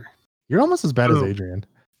Daughter. You're almost as bad as Adrian.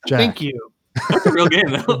 Jack. Thank you. That's a real game,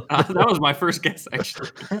 though. That was my first guess, actually.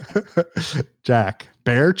 Jack,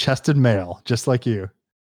 bare-chested male, just like you.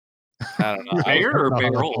 I don't know. Bear or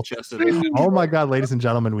barrel-chested? Oh my God, ladies and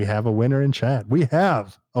gentlemen, we have a winner in chat. We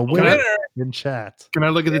have a winner in chat. Can I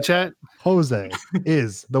look at the chat? Jose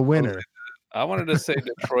is the winner. I wanted to say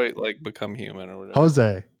Detroit, like become human or whatever.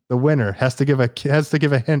 Jose, the winner, has to give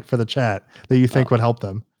a hint for the chat that you think would help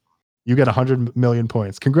them. You get 100 million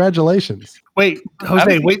points. Congratulations. Wait,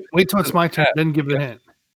 Jose, wait till it's my turn, then give the hint.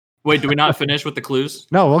 Wait, do we not finish with the clues?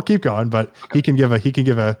 No, we'll keep going, but he can give a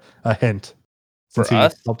hint. For since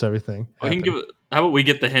us? He helped everything. How about we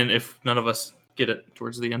get the hint if none of us get it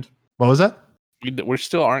towards the end? What was that? We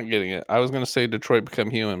still aren't getting it. I was going to say Detroit become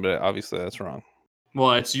human, but obviously that's wrong.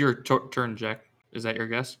 Well, it's your turn, Jack. Is that your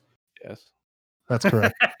guess? Yes. That's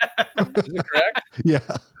correct. Is it correct? Yeah.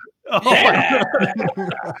 Oh Yeah. my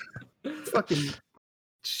God. Fucking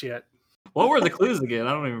shit. What were the clues again?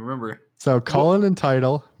 I don't even remember. So colon and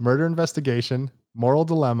title, murder investigation, moral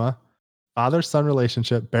dilemma, father-son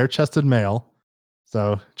relationship, bare-chested male.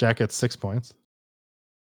 So Jack gets 6 points.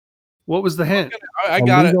 What was the hint? I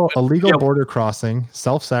got it. Illegal border crossing,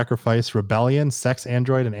 self-sacrifice, rebellion, sex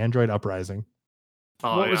android, and android uprising.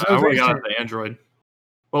 Oh, What was I would Jose's have got hint? the Android.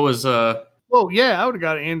 What was Oh yeah, I would have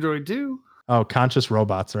got an Android too. Oh, conscious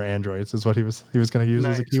robots or androids is what he was going to use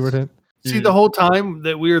as a Nice. keyword hint. See, the whole time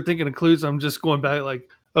that we were thinking of clues, I'm just going back like,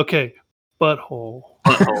 okay, butthole.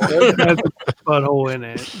 It has a butthole in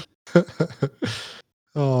it.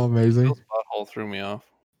 Oh, amazing. Bill's butthole threw me off.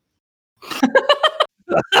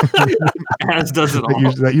 as does it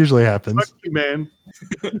all. That usually happens. Fuck you, man.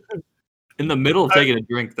 In the middle of taking a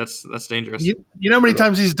drink, that's dangerous. You know how many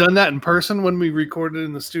times he's done that in person when we recorded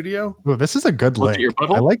in the studio? Ooh, this is a good Look at link. your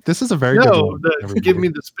butthole? I like this is a very good No, link. give everybody. me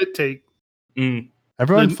the spit take. Mm.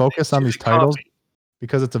 Everyone the- focus on these coffee. titles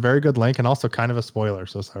because it's a very good link and also kind of a spoiler.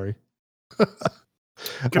 So sorry.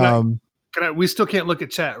 Can I? We still can't look at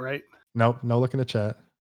chat, right? Nope, no looking at chat.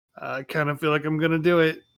 I kind of feel like I'm gonna do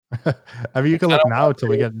it. I mean, you can look now until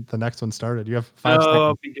we get the next one started. You have 5 Oh,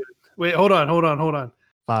 I'll seconds. be good. Wait, hold on.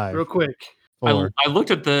 5, Real quick. 4. I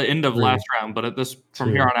looked at the end of 3, last round, but from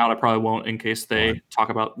 2, here on out, I probably won't in case they 1. talk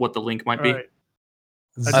about what the link might All be. right.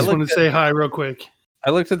 I just want to say hi real quick. I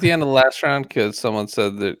looked at the end of the last round because someone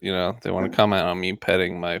said that they want to comment on me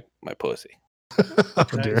petting my pussy. Oh,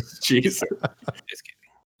 dear. Nice. Jeez. Just kidding.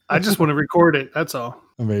 I just want to record it. That's all.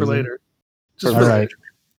 Amazing. For later. Just All for right.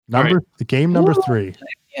 later. Game number 3.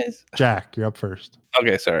 Yes. Jack, you're up first.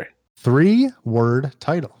 Okay, sorry. 3-word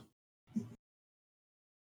title.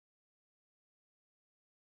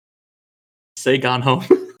 Say Gone Home.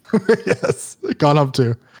 Yes. Gone up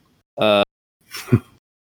 2.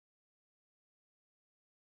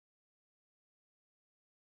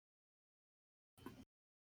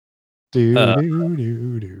 Do do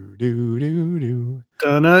do do do do do.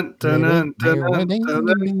 Dun-dun, dun-dun, dun-dun,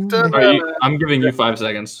 dun-dun, dun-dun. All right, I'm giving you 5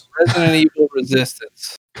 seconds. Resident Evil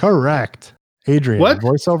Resistance. Correct. Adrian, What?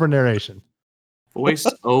 voiceover narration. Voice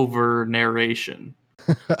over narration.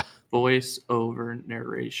 Voice over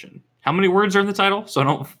narration. How many words are in the title? So I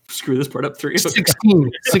don't screw this part up. 3.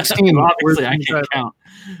 16. 16. Obviously, I can't count.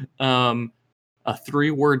 A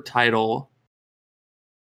 3-word title.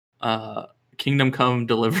 Kingdom Come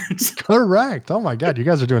Deliverance. Correct. Oh my God, you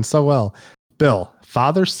guys are doing so well. Bill,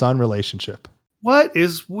 father-son relationship. What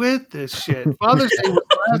is with this shit? Father's Day was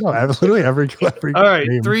last week. Literally every All right,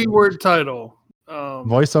 game. 3-word title.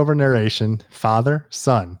 Voiceover narration,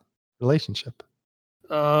 father-son relationship.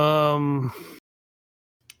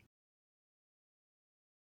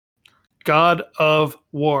 God of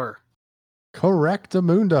War.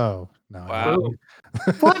 Correctamundo. No, Wow.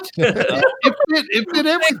 What? it fit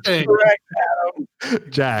everything. Correct,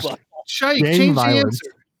 Jack. Shite, Gang change violence. the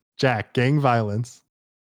answer. Jack, gang violence.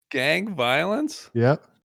 Gang violence? Yep.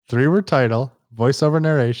 3-word title, voiceover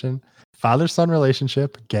narration, father-son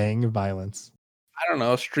relationship, gang violence. I don't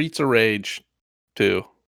know. Streets of Rage 2.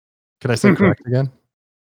 Could I say correct again?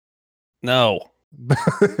 No.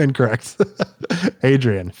 Incorrect.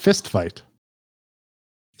 Adrian, fist fight.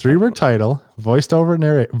 3-word title, voiceover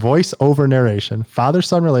narration,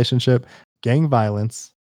 father-son relationship, gang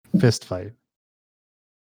violence, fist fight.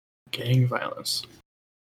 Gang violence.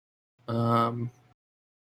 I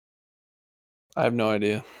have no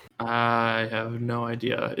idea. I have no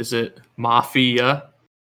idea. Is it Mafia?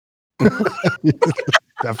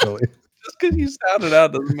 Definitely. Just because you sound it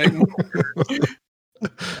out doesn't make more.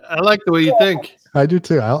 I like the way you think. I do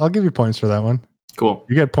too. I'll give you points for that one. Cool.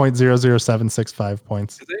 You get 0.00765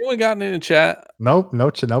 points. Has anyone gotten in the chat? Nope.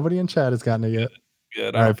 Nobody in chat has gotten it yet.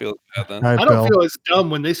 Good. All I right. don't feel bad then. All right, I don't Bill. feel as dumb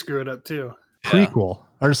when they screw it up too. Prequel.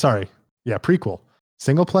 Or sorry. Yeah, prequel.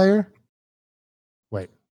 Single player? Wait.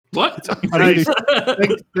 What? Nice.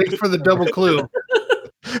 Thanks for the double clue.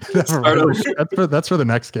 Never mind. That's for the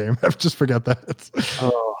next game. Just forget that.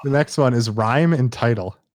 Oh. The next one is rhyme and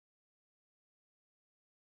title.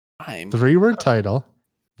 Rhyme. 3-word title,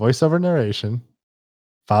 voiceover narration,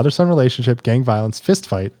 father-son relationship, gang violence, fist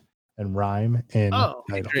fight, and rhyme in title.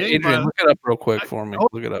 Adrian, look it up real quick for me.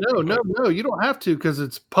 Look it up. No. You don't have to because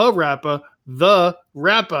it's Pa-Rappa, the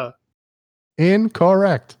rapper.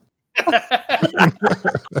 Incorrect.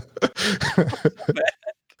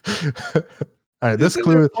 All right, this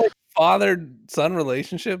clue. Like father-son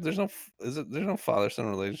relationship. There's no father-son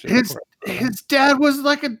relationship. His dad was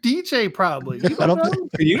like a DJ, probably. You don't know.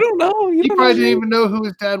 You don't know. He probably didn't even know who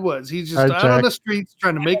his dad was. He's just out on the streets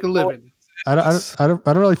trying to make a living. I don't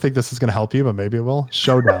really think this is going to help you, but maybe it will.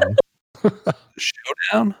 Showdown.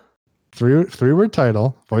 Showdown. 3-word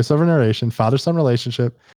title, voiceover narration, father-son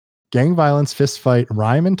relationship, gang violence, fist fight,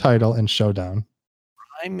 rhyme and title, and showdown.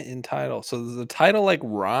 Rhyme and title. So is the title like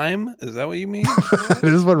rhyme? Is that what you mean?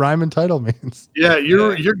 This is what rhyme and title means. Yeah,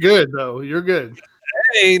 you're good though. You're good.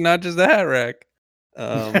 Hey, not just that, Rick.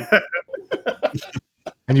 And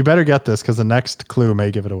you better get this because the next clue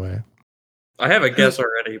may give it away. I have a guess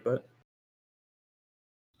already, but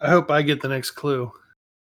I hope I get the next clue.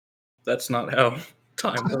 That's not how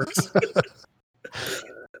time works.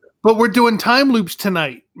 But we're doing time loops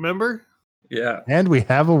tonight, remember? Yeah. And we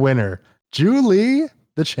have a winner. Julie,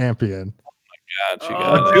 the champion. God, she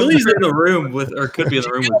got Julie's in the room with, or could be in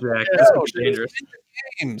the room with Jack. This could be dangerous.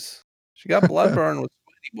 Games. She got Bloodburn with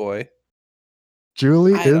Sweaty Boy.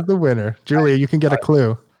 Julie is the winner. Julie, you can get a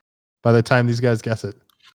clue by the time these guys guess it.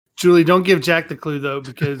 Julie, don't give Jack the clue though,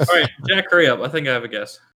 because all right, Jack, hurry up. I think I have a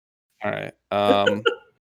guess. All right.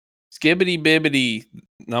 Skibbity Bibbity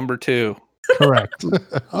number 2. Correct.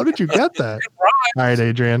 How did you get that? All right,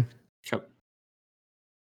 Adrian. Sure.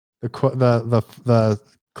 The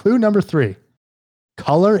clue number 3.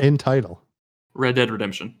 Color in title. Red Dead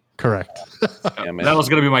Redemption. Correct. Damn That was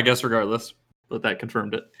going to be my guess regardless, but that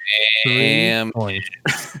confirmed it. Damn. Points.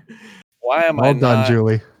 Why am Well I done, not?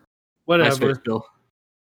 Julie. Nice whatever. face, Bill.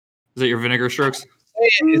 Is it your vinegar strokes?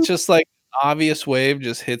 It's just like obvious wave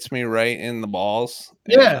just hits me right in the balls.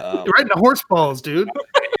 Yeah, right in the horse balls, dude.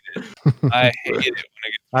 I hate it when it gets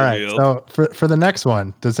All right. revealed. So for the next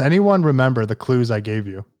one, does anyone remember the clues I gave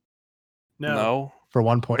you No. for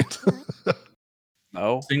 1 point?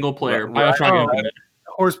 No. Single player. Right. Bioshock Infinite.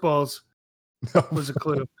 Horse balls No. was a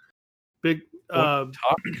clue. Big What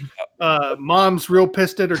are mom's real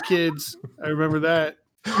pissed at her kids. I remember that.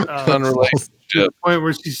 Unrelated. To the point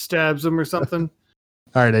where she stabs them or something.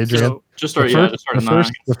 All right, Adrian. So, Just start. Yeah, just start at 9.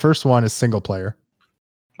 The first one is single player.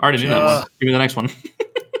 I already knew that one. Give me the next one.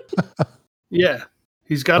 yeah,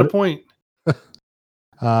 he's got a point.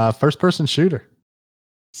 First person shooter.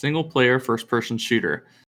 Single player, first person shooter.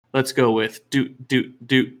 Let's go with doot.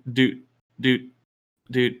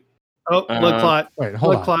 Oh, blood clot. Wait,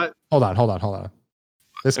 hold Blood on. clot. Hold on.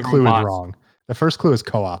 This Everyone clue pause. is wrong. The first clue is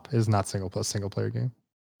co-op. It is not single player game.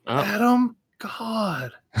 Oh, Adam,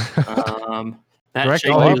 God. That Direct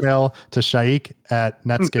changes, email to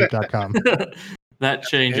shaik@netscape.com. that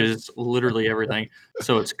changes literally everything.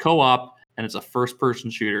 So it's co-op and it's a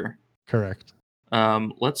first-person shooter. Correct.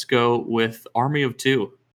 Let's go with Army of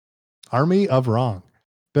Two. Army of Wrong.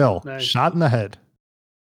 Bill, Nice. shot in the head.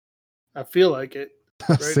 I feel like it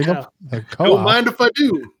right now. Co-op, Don't mind if I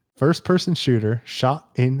do. first-person shooter, shot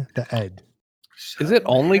in the head. Is it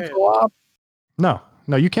only co-op? No,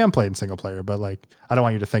 you can play it in single player, but like I don't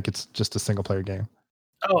want you to think it's just a single player game.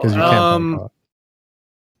 Oh, Because you can't play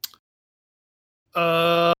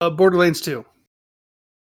co-op. Borderlands 2.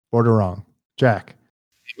 Border wrong. Jack.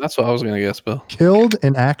 That's what I was going to guess, Bill. Killed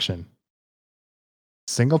in action.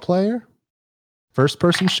 Single player, first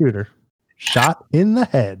person shooter, shot in the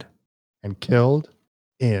head, and killed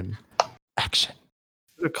in action.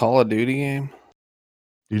 A Call of Duty game?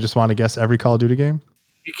 You just want to guess every Call of Duty game?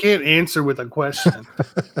 You can't answer with a question.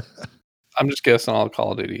 I'm just guessing all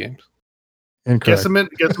Call of Duty games. Incorrect.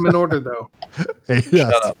 Guess them in order, though. Hey,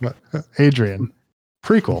 yes. Adrian.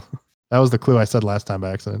 Prequel. That was the clue I said last time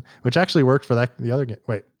by accident, which actually worked for the other game.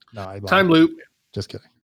 Wait, no, I lied. Time loop. Just kidding.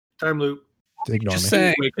 Time loop. Ignore Just me.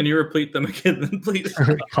 saying. Wait, can you repeat them again, then, please?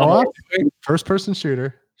 Co-op, first person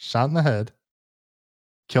shooter, shot in the head,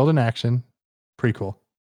 killed in action, prequel.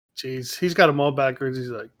 Jeez, he's got them all backwards. He's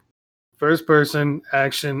like, first person,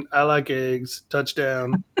 action, I like eggs,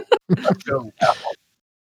 touchdown. Go.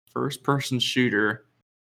 First person shooter,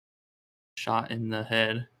 shot in the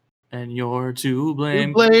head, and you're to blame.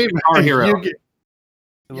 You blame. Guitar Hero. You get-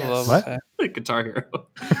 Yes. What? Guitar Hero.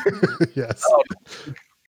 Yes.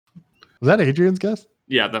 Was that Adrian's guess?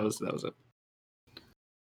 Yeah, that was it.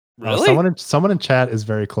 Really? Someone in chat is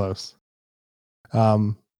very close.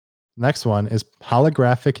 Next one is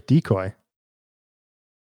holographic decoy.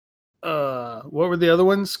 What were the other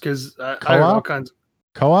ones? Because I Co-op? heard all kinds.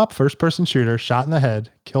 Co-op, first-person shooter, shot in the head,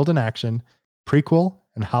 killed in action, prequel,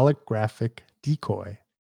 and holographic decoy.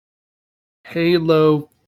 Halo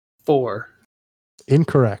 4.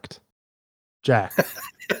 Incorrect. Jack.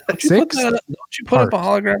 Don't you put up a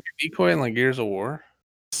holographic decoy in like Gears of War?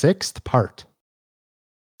 Sixth part.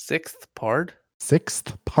 Sixth part?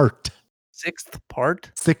 Sixth part. Sixth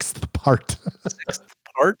part? Sixth part. Sixth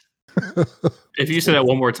part? If you say that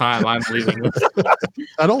one more time, I'm leaving this.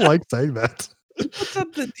 I don't like saying that. He puts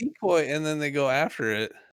up the decoy and then they go after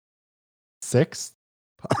it. Sixth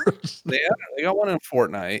part. They got one in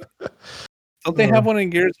Fortnite. Don't they have one in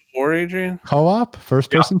Gears of War, Adrian? Co-op,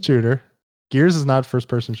 first-person shooter. Gears is not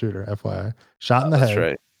first-person shooter, FYI. Shot in the head,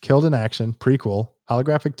 Right. killed in action, prequel,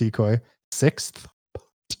 holographic decoy, sixth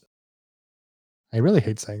part. I really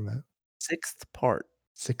hate saying that. Sixth part.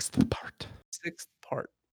 Sixth part. Sixth part.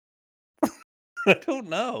 I don't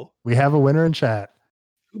know. We have a winner in chat.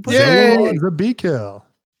 Who puts, Yay! The B kill.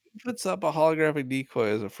 who puts up a holographic decoy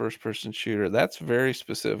as a first-person shooter? That's very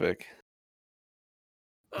specific.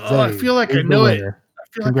 Oh, I feel like I know it. I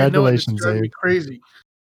feel like I know it. It's Congratulations, driving me Zabe. crazy.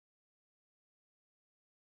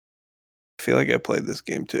 I feel like I played this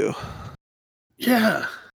game too. Yeah.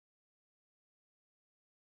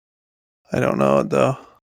 I don't know it though.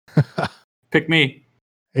 Pick me.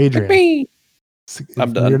 Adrian.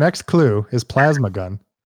 I'm done. Your next clue is plasma gun.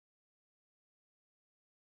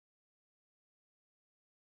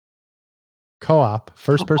 Co-op,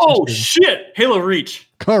 first person. Oh shooter. shit! Halo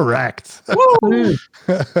Reach. Correct. Woo!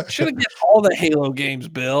 Should have get all the Halo games,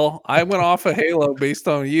 Bill. I went off of Halo based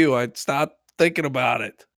on you. I stopped thinking about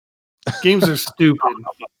it. Games are stupid.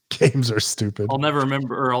 Games are stupid. I'll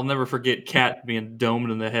never forget Cat being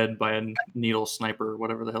domed in the head by a needle sniper or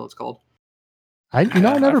whatever the hell it's called. I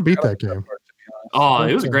never beat that game. Oh,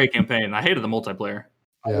 it was a great campaign. I hated the multiplayer.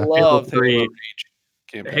 I Yeah. loved Halo 3. Halo Reach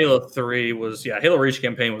campaign. Halo 3 was Halo Reach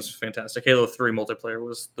campaign was fantastic. Halo 3 multiplayer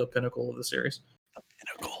was the pinnacle of the series.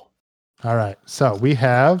 Pinnacle. All right. So we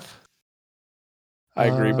have. I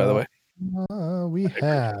agree, by the way. We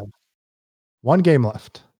have one game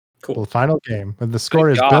left. Cool. The final game. And the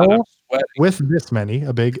score Thank is God, I'm Bill sweating. with this many,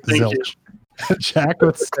 a big Thank zilch. Jack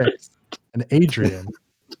with 6, and Adrian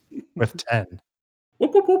with 10.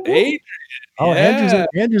 Whoop, whoop, whoop, whoop. Adrian, Oh, yeah.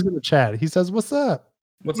 Andrew's in the chat. He says, "What's up?"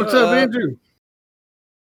 What's up, Andrew?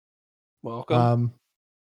 Welcome.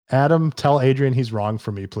 Adam, tell Adrian he's wrong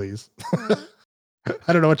for me, please.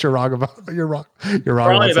 I don't know what you're wrong about. You're wrong. You're wrong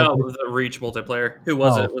Probably about about something. the Reach multiplayer. Who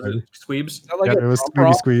was Oh, it? Was it Squeebs? Is that like Yeah, a it was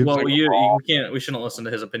Trump Squeeby rock? Squeeb. Well, Like a you rock? can't. We shouldn't listen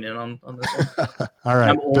to his opinion on this one. All right,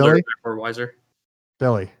 I'm older, Billy, therefore wiser.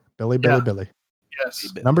 Billy.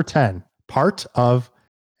 Yes. Number 10, part of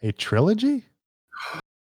a trilogy?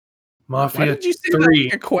 Why Mafia did you say 3. that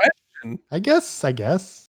like a question? I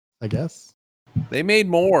guess. They made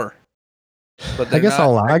more. But I guess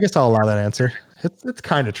I'll allow that answer. It's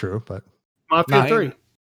kind of true, but Mafia 3.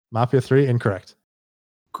 Mafia 3, incorrect.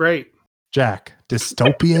 Great. Jack,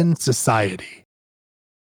 dystopian society.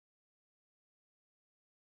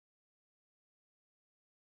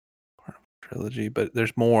 Trilogy, but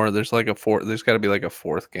there's more. There's like a fourth. There's got to be like a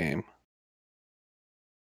fourth game.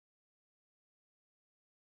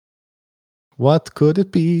 What could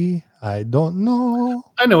it be? I don't know.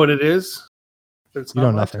 I know what it is. But it's You not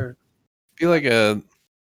know my nothing. turn. I feel like a.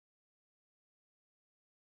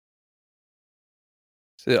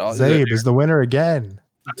 Zabe is the winner again.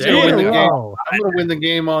 I'm gonna win the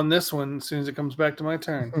game on this one as soon as it comes back to my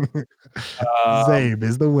turn. Zabe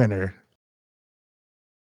is the winner.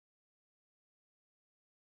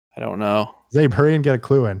 I don't know. Zabe, hurry and get a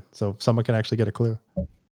clue in so someone can actually get a clue.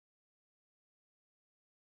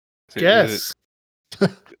 Guess.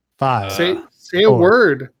 5. Say a 4.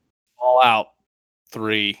 word. All out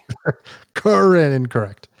 3. Current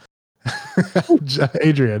incorrect.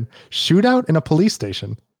 Adrian, shootout in a police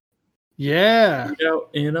station. Yeah. Shootout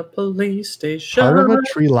in a police station. Part of a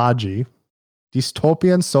trilogy,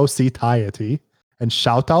 dystopian society, and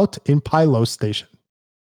shout out in Pylos station.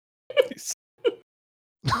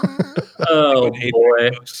 Oh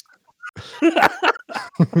boy.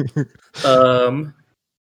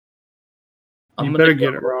 You better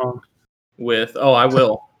get it wrong. I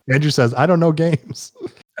will. Andrew says, I don't know games.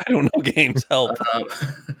 I don't know games. Help.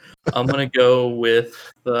 I'm gonna go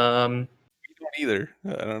with We don't either.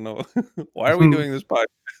 I don't know. Why are we doing this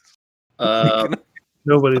podcast?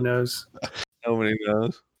 Nobody knows. Nobody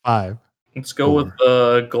knows. 5. Let's go with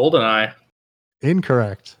GoldenEye.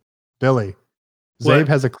 Incorrect. Billy, Zabe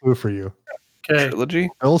has a clue for you. Okay. Trilogy?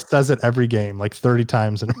 Bill says it every game, like 30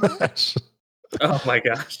 times in a match. Oh my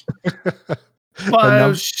gosh.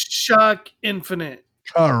 BioShock Infinite.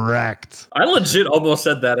 Correct. I legit almost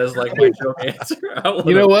said that as like my joke answer.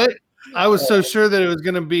 You know what? I was so sure that it was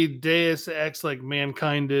going to be Deus Ex, like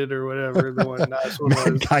Mankind did or whatever. The one last one was.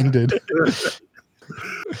 Mankind did.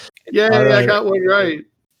 Yay, All right. I got one right.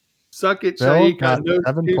 Suck it, Bill Shaik. got No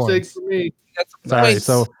 7 keepsake points. for me. Sorry.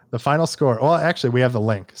 So the final score. Well, actually, we have the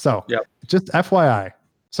link. So just FYI.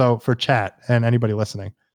 So for chat and anybody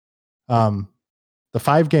listening, the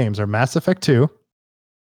 5 games are Mass Effect 2,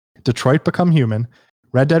 Detroit Become Human,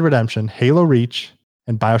 Red Dead Redemption, Halo Reach,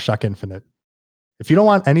 and BioShock Infinite. If you don't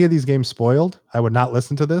want any of these games spoiled, I would not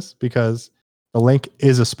listen to this because the link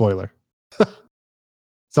is a spoiler.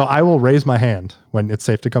 So I will raise my hand when it's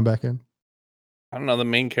safe to come back in. I don't know. The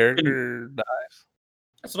main character dies.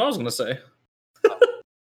 That's what I was gonna say.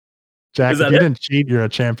 Jack, if you didn't cheat, you're a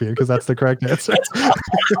champion because that's the correct answer. That's what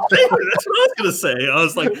I was gonna say. I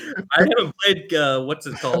was like, I haven't played what's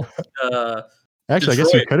it called? Actually, Detroit. I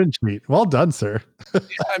guess you couldn't cheat. Well done, sir. Yeah,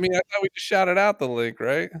 I mean, I thought we just shouted out the link,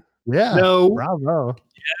 right? Yeah. No. Bravo.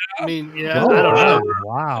 Yeah. I mean, yeah. Oh, I don't know.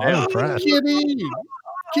 Wow. I'm impressed. Kitty.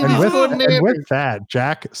 And with that,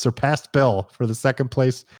 Jack surpassed Bill for the second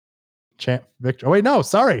place champ victory. Oh, wait, no,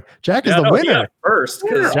 sorry. Jack is the winner. First,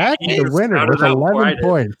 Jack is the winner with 11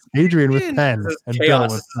 points. Adrian with 10. And Bill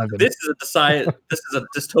with 7. This is a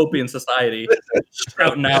dystopian society.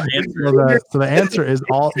 Shouting out answers. So the answer is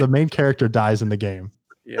the main character dies in the game.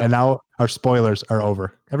 Yeah. And now our spoilers are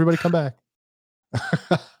over. Everybody come back.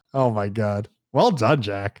 Oh my God. Well done,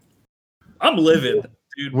 Jack. I'm livid,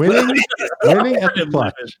 dude. Winning at the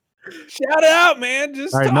clutch. Shout out, man.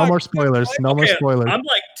 Just all right, no more spoilers. No more spoilers. I'm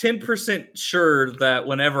like 10% sure that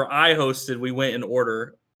whenever I hosted, we went in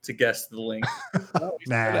order to guess the link.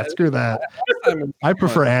 Nah, screw that. I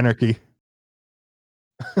prefer anarchy.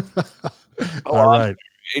 All right.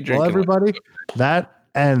 Well, everybody, that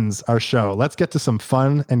ends our show. Let's get to some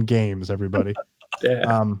fun and games, everybody.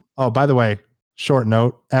 Yeah. Oh, by the way, short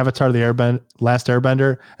note, Avatar the Last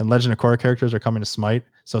Airbender and Legend of Korra characters are coming to Smite.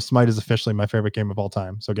 So Smite is officially my favorite game of all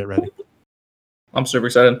time. So get ready. I'm super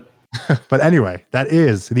excited. But anyway, that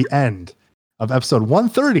is the end of episode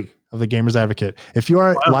 130 of the Gamers Advocate. If you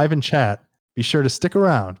are live in chat, be sure to stick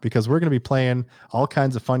around because we're going to be playing all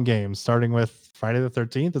kinds of fun games, starting with Friday the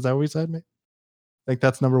 13th. Is that what we said, mate? I think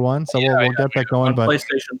that's number 1. So we'll get that going. But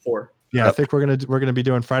PlayStation 4. Yeah, I think we're gonna be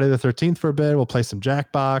doing Friday the 13th for a bit. We'll play some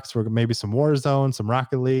Jackbox. We're maybe some Warzone, some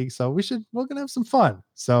Rocket League. So we're gonna have some fun.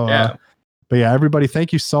 So but yeah, everybody,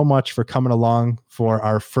 thank you so much for coming along for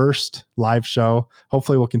our first live show.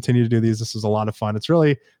 Hopefully we'll continue to do these. This was a lot of fun. It's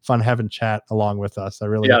really fun having chat along with us. I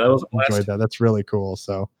really enjoyed that. That's really cool.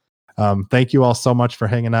 So thank you all so much for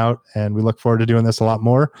hanging out, and we look forward to doing this a lot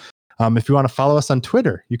more. If you want to follow us on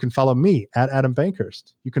Twitter, you can follow me at Adam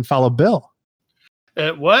Bankhurst. You can follow Bill.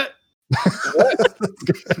 At what?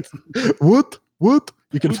 Woot.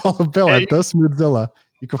 You can follow Bill at The Smoothzilla.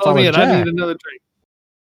 You can follow Jack. I need another drink.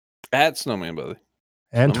 At Snowman Buddy.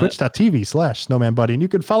 And twitch.tv/snowmanbuddy. And you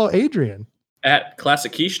can follow Adrian. At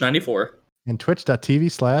Classic Quiche 94. And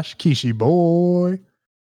twitch.tv/KishiBoy.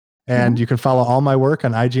 And you can follow all my work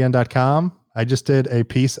on IGN.com. I just did a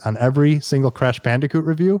piece on every single Crash Bandicoot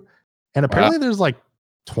review. And apparently there's like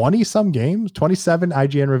 20 some games, 27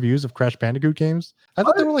 IGN reviews of Crash Bandicoot games. I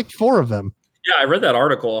thought there were like 4 of them. Yeah, I read that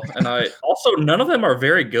article, and I also none of them are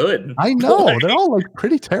very good. I know they're all like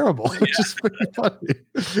pretty terrible, which is pretty funny.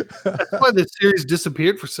 That's why the series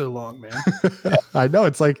disappeared for so long, man. I know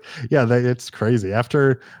it's like, it's crazy.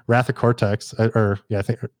 After Wrath of Cortex, I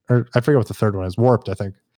forget what the third one is. Warped, I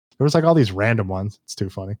think. There was like all these random ones. It's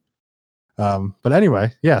too funny. But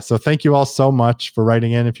anyway, so thank you all so much for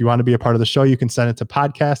writing in. If you want to be a part of the show, you can send it to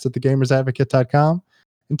podcast@thegamersadvocate.com.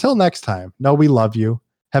 Until next time, know we love you.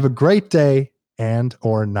 Have a great day and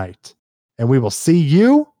or night. And we will see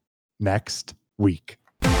you next week.